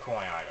get, a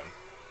coin item.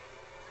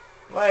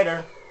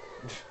 Later.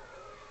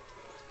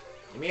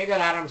 Give me a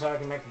good item so I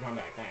can make the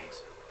comeback.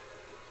 Thanks.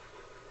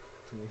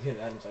 Give me a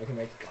good item so I can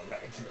make the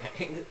comeback.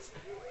 Thanks.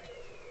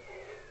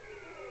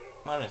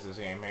 Minus this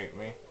game hate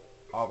me.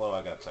 Although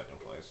I got second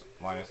place.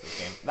 Minus this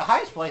game. The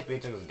highest place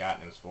Pizza has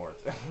gotten is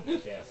fourth.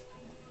 Fifth.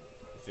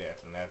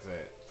 Fifth, and that's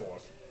it.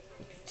 Fourth.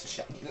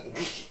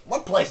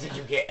 What place did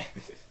you get?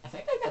 I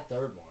think I got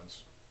third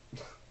once.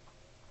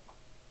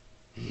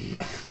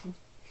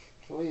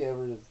 We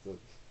ever just...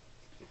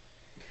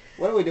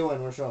 What are we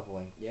doing? We're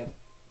shuffling. Yep.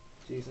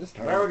 Jeez, this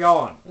Where are we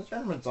going? This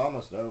tournament's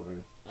almost over.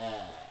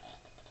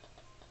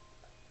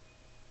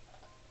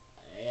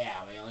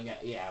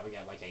 Yeah, we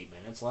got like 8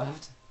 minutes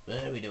left.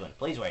 What are we doing?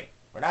 Please wait.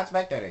 We're not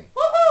spectating.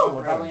 Woohoo!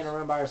 We're probably in a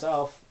room by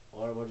ourselves,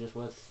 or we're just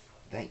with,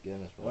 Thank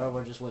goodness.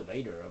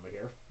 Vader over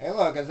here. Hey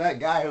look, it's that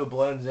guy who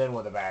blends in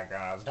with the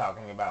background I was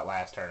talking about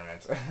last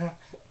tournament.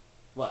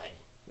 What?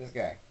 This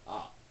guy.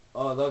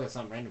 Oh, look at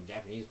some random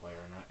Japanese player,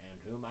 and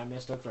whom I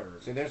mistook for.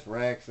 See, there's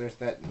Rex. There's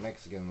that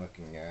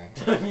Mexican-looking guy.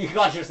 You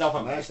got yourself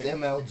a Most Mexican.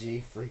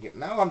 MLG freaking...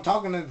 No, I'm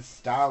talking to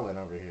Stalin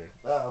over here.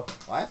 Oh.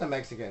 Why is a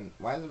Mexican...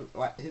 Why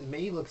his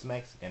He looks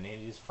Mexican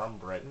and he's from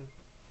Britain.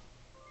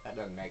 That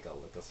doesn't make a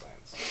lick of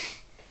sense.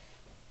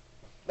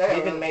 They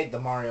even made the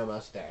Mario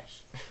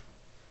mustache.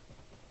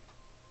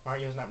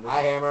 Mario's not British.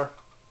 Hi, Hammer.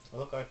 I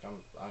look like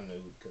I'm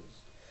nude because...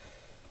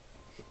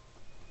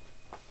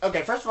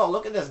 Okay, first of all,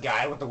 look at this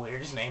guy with the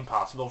weirdest name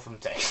possible from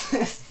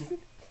Texas.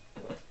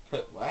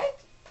 What?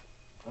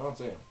 I don't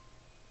see him.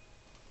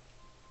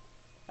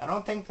 I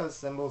don't think those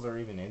symbols are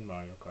even in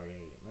Mario Kart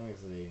 8. Let me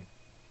see.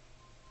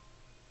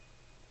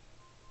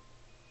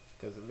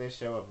 Because if they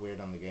show up weird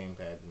on the gamepad,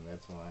 then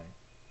that's why.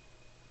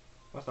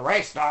 Once the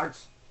race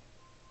starts!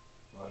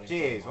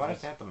 Jeez, why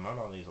does it have to load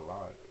all these a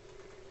lot?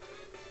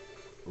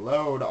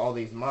 Load all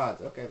these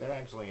mods. Okay, they're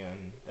actually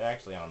on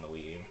the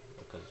Wii U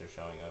because they're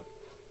showing up.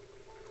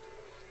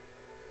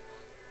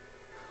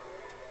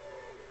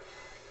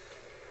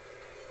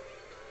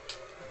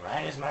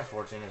 Right as my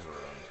fortune is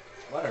ruined.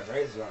 What a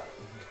great start.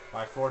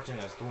 My fortune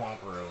is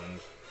thwomp ruined.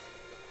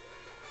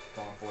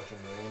 Tom Fortune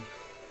ruined.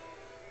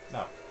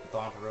 No,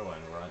 thwomp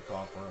ruined, right?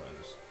 Thwomp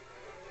ruins.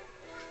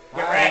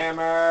 Hi, wrecked.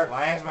 Hammer.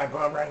 Why is my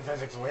boomerang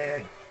physics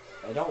weird?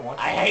 I don't want.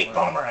 I to hate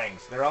boomerang.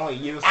 boomerangs. They're only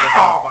useful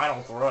Ow! on the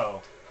final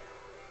throw.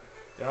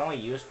 They're only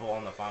useful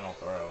on the final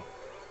throw.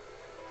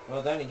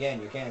 Well, then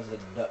again, you can't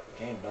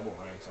double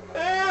rank somebody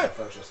Eh. on the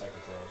first or second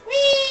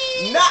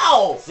throws.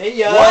 No! See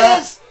ya! What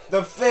is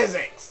the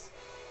physics?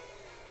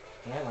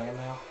 Can I land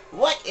now?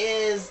 What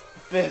is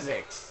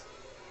physics?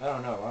 I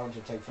don't know. Why don't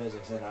you take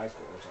physics in high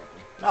school or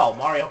something? No,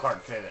 Mario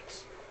Kart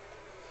physics.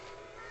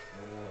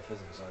 I don't know what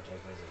physics are. Take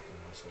physics in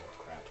high school.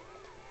 Crap.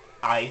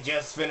 I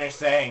just finished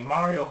saying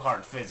Mario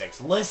Kart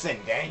physics. Listen,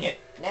 dang it.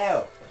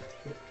 No.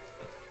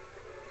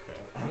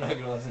 I'm not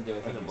gonna listen to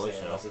a thing Like a you bush say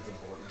show. unless it's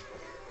important.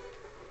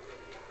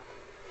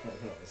 I'm not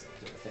gonna listen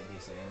to a thing you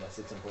say unless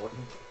it's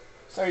important.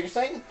 So you're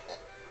saying...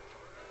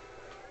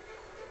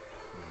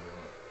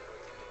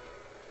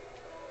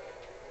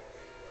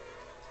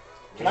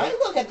 Can I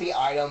look at the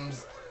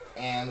items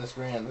and the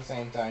screen at the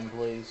same time,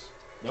 please?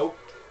 Nope.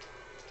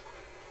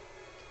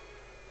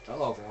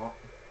 Hello, Flomp.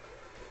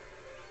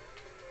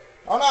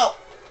 Oh no!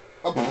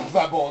 Oh,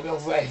 that bullet bill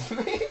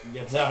saved me.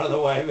 Gets out of the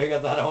way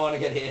because I don't want to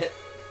get hit.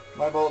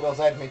 My bullet bill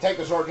saved me. Take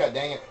the shortcut,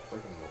 dang it.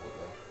 Freaking bullet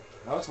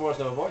bill. I was forced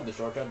to avoid the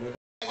shortcut, dude.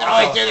 You can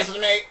always do this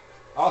with me.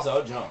 Also,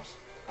 it jumps.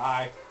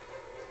 I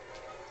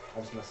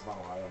just missed the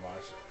final item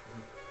box.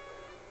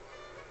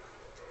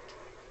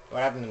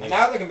 What happened to the And music?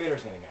 now the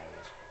computer's getting out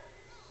of this.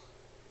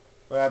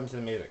 What happened to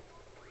the music?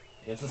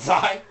 It's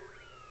inside.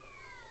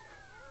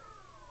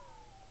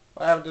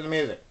 What happened to the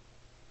music?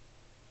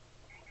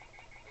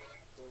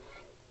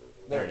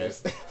 There it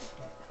is.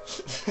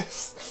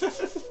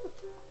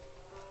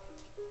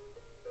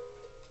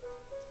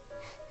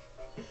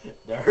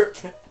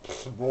 Dirt.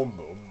 Boom,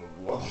 boom,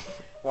 boom.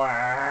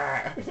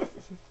 Wah.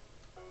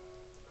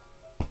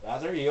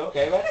 Bowser, you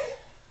okay, buddy?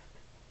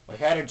 We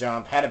had a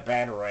jump, had a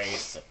bad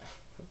race.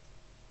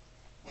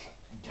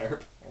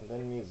 Derp. And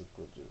then music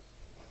glitches.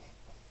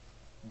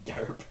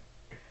 Derp.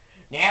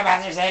 Neo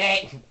Bowser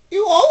City.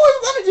 You always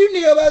want to do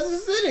Neo Bowser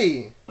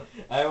City!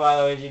 Hey,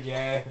 Waluigi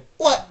J.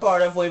 What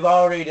part if we've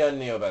already done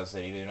Neo Bowser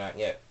City? Do not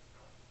yet.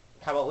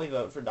 How about we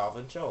vote for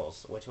Dolphin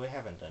Shoals, which we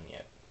haven't done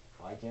yet?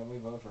 Why can't we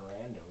vote for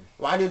random?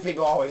 Why do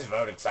people always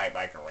vote Excite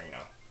Bike Arena?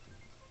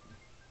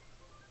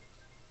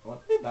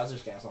 What did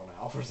Bowser's Castle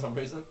now for some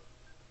reason?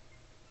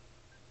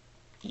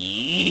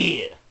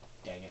 Yeah!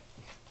 Dang it.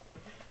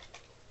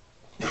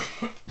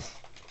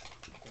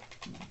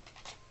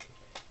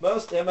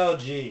 Most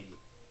MLG.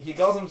 He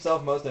calls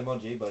himself most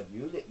MLG, but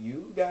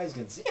you guys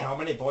can see how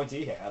many points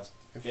he has.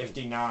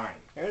 59.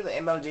 Here's the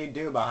MLG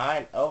dude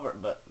behind,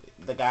 but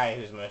the guy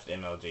who's most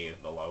MLG is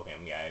below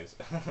him, guys.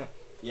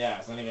 Yeah,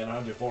 sending in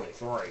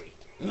 143.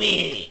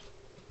 Me!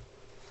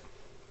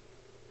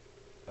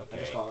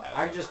 Okay.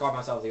 I just call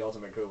myself the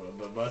ultimate Koopa,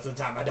 but most of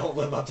the time I don't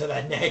live up to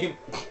that name.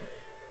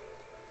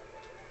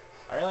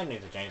 I really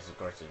need to change the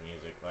course of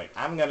music. Like,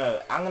 I'm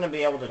gonna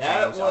be able to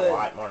That change would- a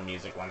lot more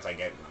music once I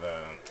get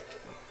the,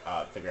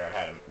 figure out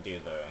how to do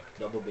the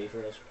Double B for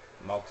this.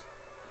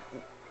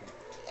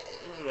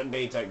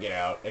 beats that get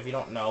out. If you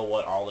don't know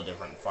what all the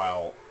different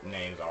file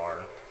names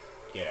are,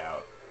 get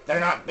out. They're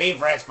not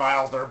BFRES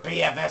files, they're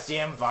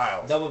BFSCM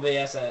files. Double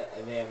BS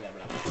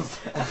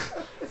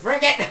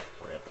Frick it!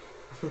 Rip.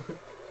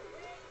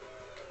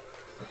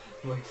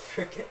 Wait,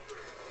 frick it.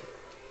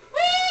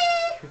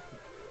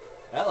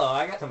 Hello,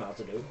 I got some out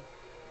to do.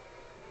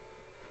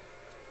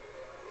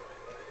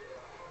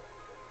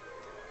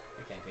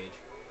 Okay, Peach.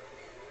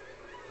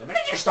 The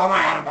minute you stole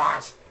my item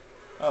box.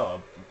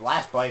 Oh,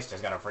 Blast Blaze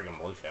just got a freaking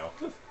blue shell.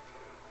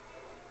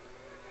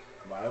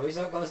 Why are we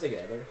so close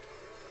together?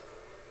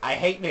 I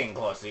hate being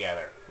close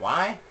together.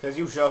 Why? Because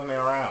you shoved me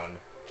around.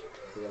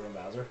 Because I'm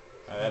Bowser.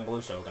 That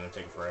blue shell's gonna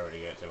take forever to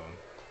get to him.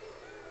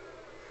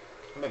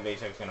 I bet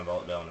Basic's gonna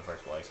bullet bill in the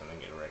first place and then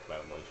get wrecked by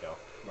the blue shell.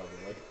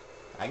 Probably.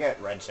 I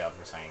get red shell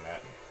for saying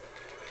that.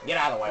 Get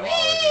out of the way while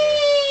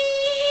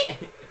I was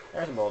here.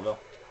 There's a bullet bill.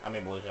 I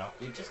mean blue shell.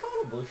 You just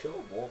called a blue shell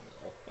a ball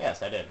bill.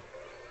 Yes, I did.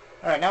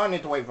 Alright, now I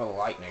need to wait for the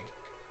lightning.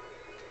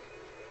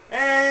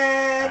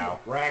 And Ow.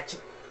 wrecked.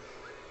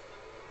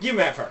 You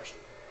met first.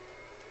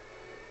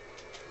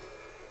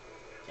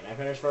 Can I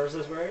finish first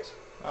this race?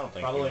 I don't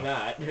think Probably you.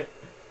 not.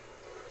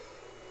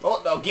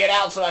 Bullet bill, get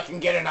out so I can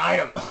get an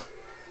item.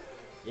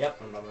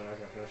 Yep, I'm not gonna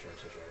finish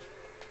first this race.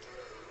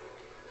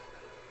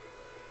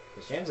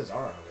 The chances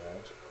are I'm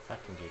right. If I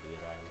can get you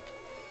an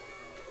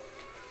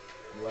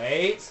item.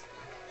 Wait.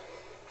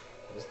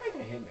 It's not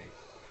gonna hit me.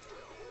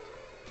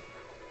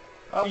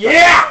 Oh,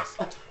 Yeah!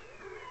 nice.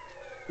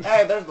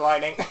 Hey, there's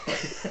lightning.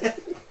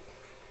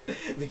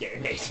 The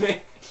game hates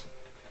me.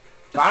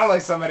 Finally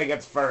somebody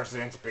gets first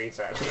and it's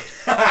pizza.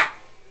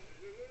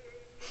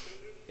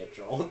 Get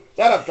trolled.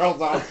 Shut up, troll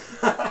zone.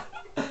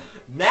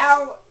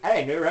 Now,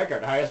 hey, new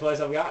record, highest place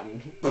I've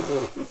gotten.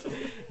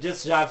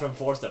 Just shot from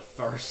fourth to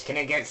first. Can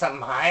it get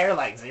something higher,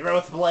 like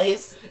 0th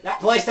place? That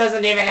place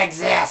doesn't even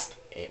exist.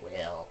 It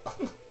will.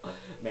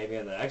 Maybe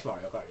in the next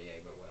Mario Kart game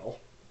it will.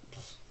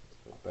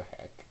 What the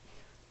heck?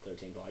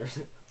 13 players.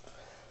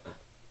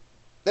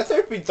 If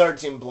there'd be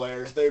 13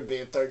 players, there'd be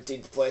a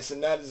 13th place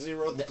and not a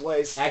 0th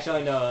place.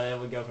 Actually, no, it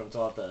would go from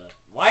 12 to...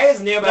 Why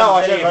is Neo No, Bowser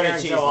I City just put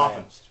appearing cheese so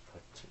often? often.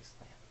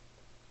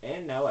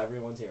 And now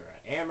everyone's here.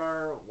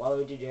 Amber,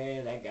 Waluigi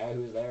J, that guy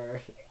who's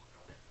there.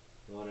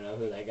 You want to know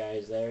who that guy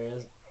is there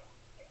is?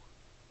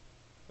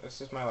 This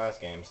is my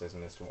last game, says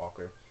Mr.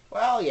 Walker.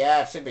 Well,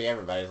 yeah, it should be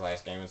everybody's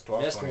last game. It's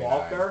 12:29. Mr.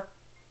 Walker?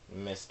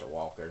 Mr.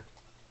 Walker.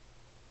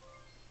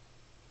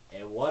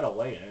 And what a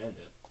way to end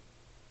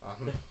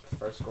it.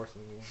 First course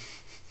in the game.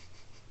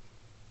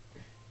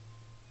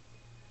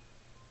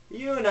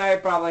 You and I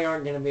probably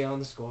aren't going to be on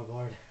the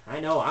scoreboard. I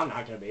know I'm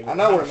not going to be. I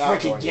know we're I'm not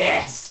freaking going to be.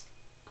 gassed.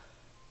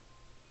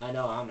 I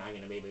know I'm not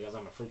going to be because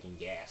I'm a freaking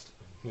gassed.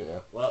 Yeah.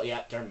 Well, yeah,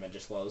 tournament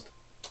just closed.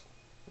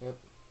 Yep.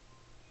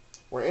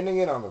 We're ending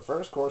it on the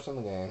first course in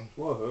the game.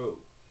 Woohoo.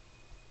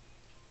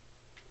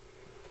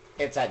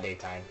 It's at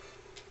daytime.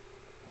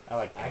 I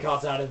like that. I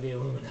caught out of the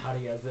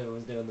Illuminati as it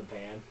was doing the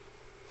pan.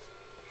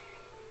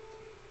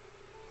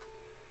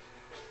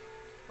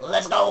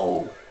 Let's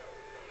go!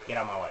 Get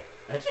out of my way.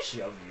 I just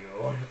shoved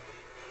you.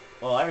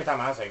 Well, every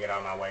time I say get out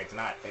of my way, it's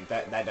not.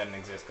 That doesn't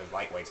exist because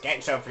lightweights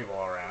can't shove people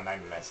around. I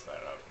messed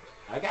that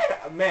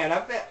up. Man,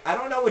 I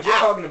don't know what you're Ow.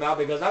 talking about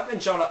because I've been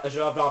shoved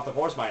off the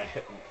course by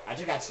I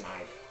just got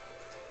sniped.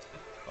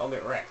 I'll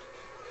get wrecked.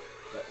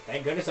 But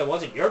thank goodness it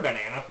wasn't your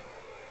banana.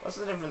 What's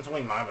the difference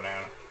between my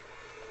banana?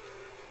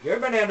 Your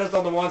bananas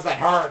are the ones that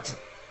hurt.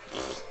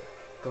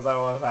 Because I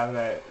was having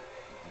that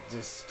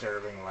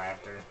disturbing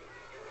laughter.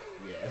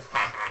 Yes.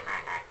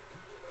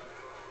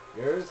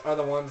 Yours are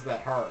the ones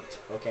that hurt,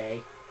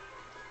 okay?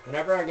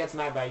 Whenever I get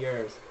sniped by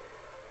yours,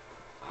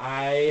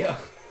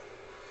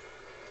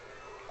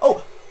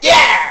 Oh!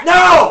 Yeah!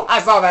 No!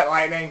 I saw that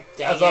lightning.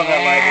 I saw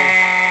that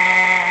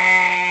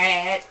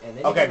lightning. And And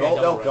then Okay, you can get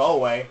go double go red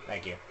away.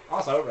 Thank you.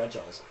 shells. Also, red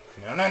shells.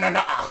 No, no, no,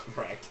 no.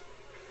 Correct.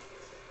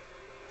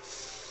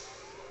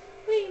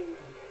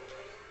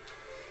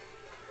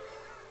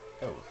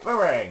 Oh,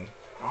 boomerang.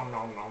 Nom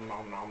nom nom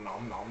nom nom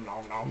nom nom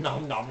nom nom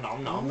nom nom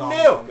nom nom nom.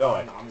 No, go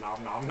ahead. Nom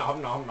nom nom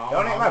nom nom nom.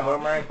 Don't eat my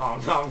boomerang.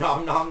 Nom nom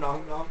nom nom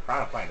nom nom.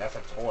 Piranha plant, that's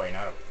a toy,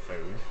 not a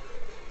food.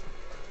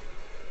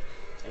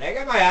 Can I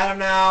get my item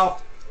now?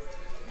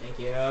 Thank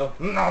you. No,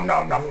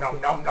 no, no, no,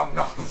 no, no,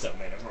 no. So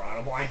many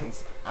piranha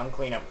plants. I'm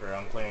cleanup crew.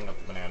 I'm cleaning up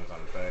the bananas on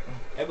the foot.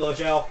 Hey, blue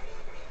shell.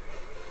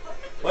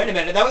 Wait a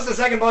minute, that was the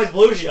second place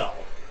blue shell.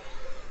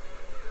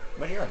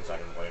 But you're in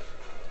second place.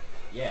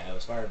 Yeah, it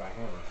was fired by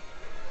Hammer,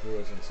 who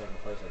was in second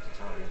place at the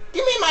time.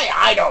 Give me my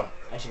item!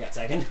 I should got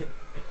second.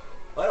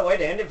 What a way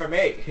to end it for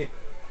me.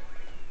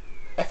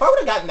 If I would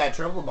have gotten that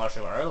triple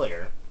mushroom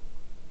earlier.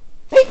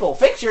 People,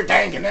 fix your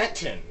dang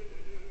connection!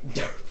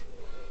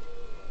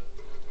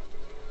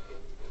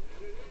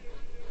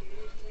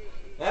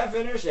 That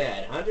finished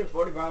at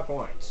 145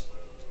 points.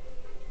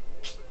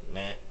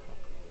 Nah.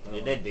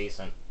 You did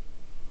decent.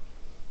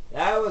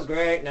 That was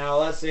great. Now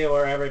let's see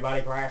where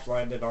everybody crash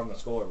landed on the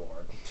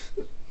scoreboard.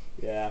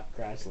 Yeah,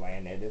 crash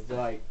landed. It's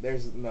like,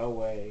 there's no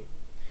way.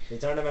 The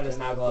tournament is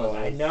now closed.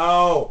 I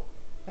know!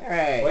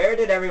 Alright. Where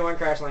did everyone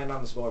crash land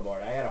on the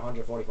scoreboard? I had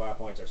 145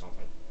 points or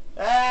something.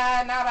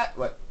 Now that...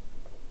 What?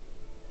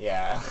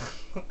 Yeah.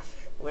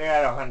 We're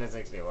at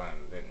 161.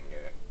 Didn't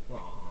get it. Aww.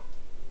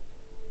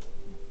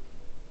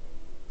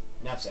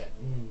 Enough said.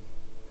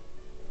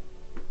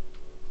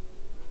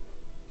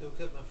 Go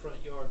cut my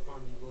front yard for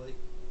me, Blake.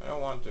 I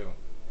don't want to.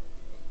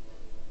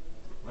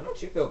 Why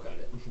don't you go cut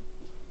it?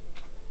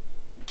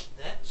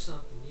 That's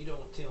something you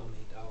don't tell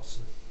me,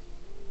 Dawson.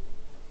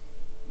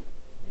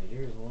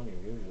 You're the one who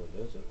usually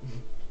does it.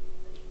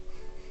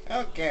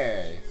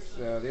 Okay,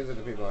 so these are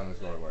the people on the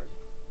scoreboard.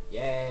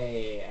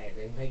 Yay! I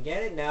think I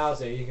get it now,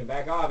 so you can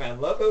back off.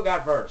 And look who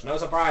got first. No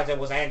surprise, it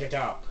was Andrew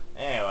Talk.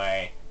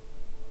 Anyway,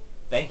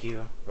 thank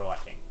you for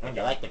watching. If I'm you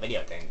done. like the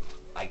video, then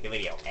like the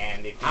video.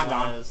 And if you I'm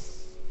want done. us...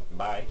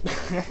 Bye.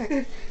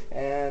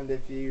 And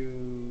if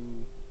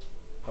you...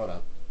 Hold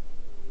on.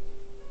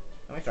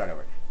 Let me start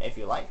over. If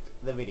you liked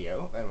the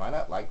video, then why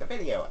not like the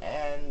video?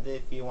 And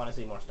if you want to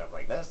see more stuff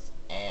like this,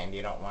 and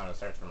you don't want to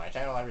search for my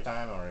channel every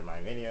time, or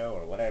my video,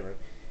 or whatever,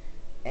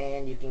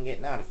 and you can get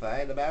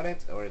notified about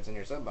it, or it's in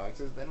your sub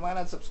boxes, then why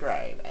not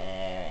subscribe?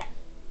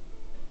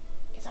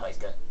 It's always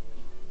good.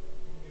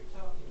 When you're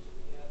talking to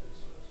the guy that's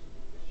supposed to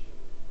do this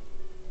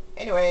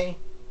show. Anyway,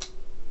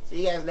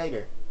 see you guys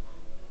later.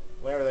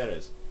 Wherever that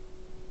is.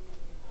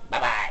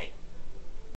 Bye-bye.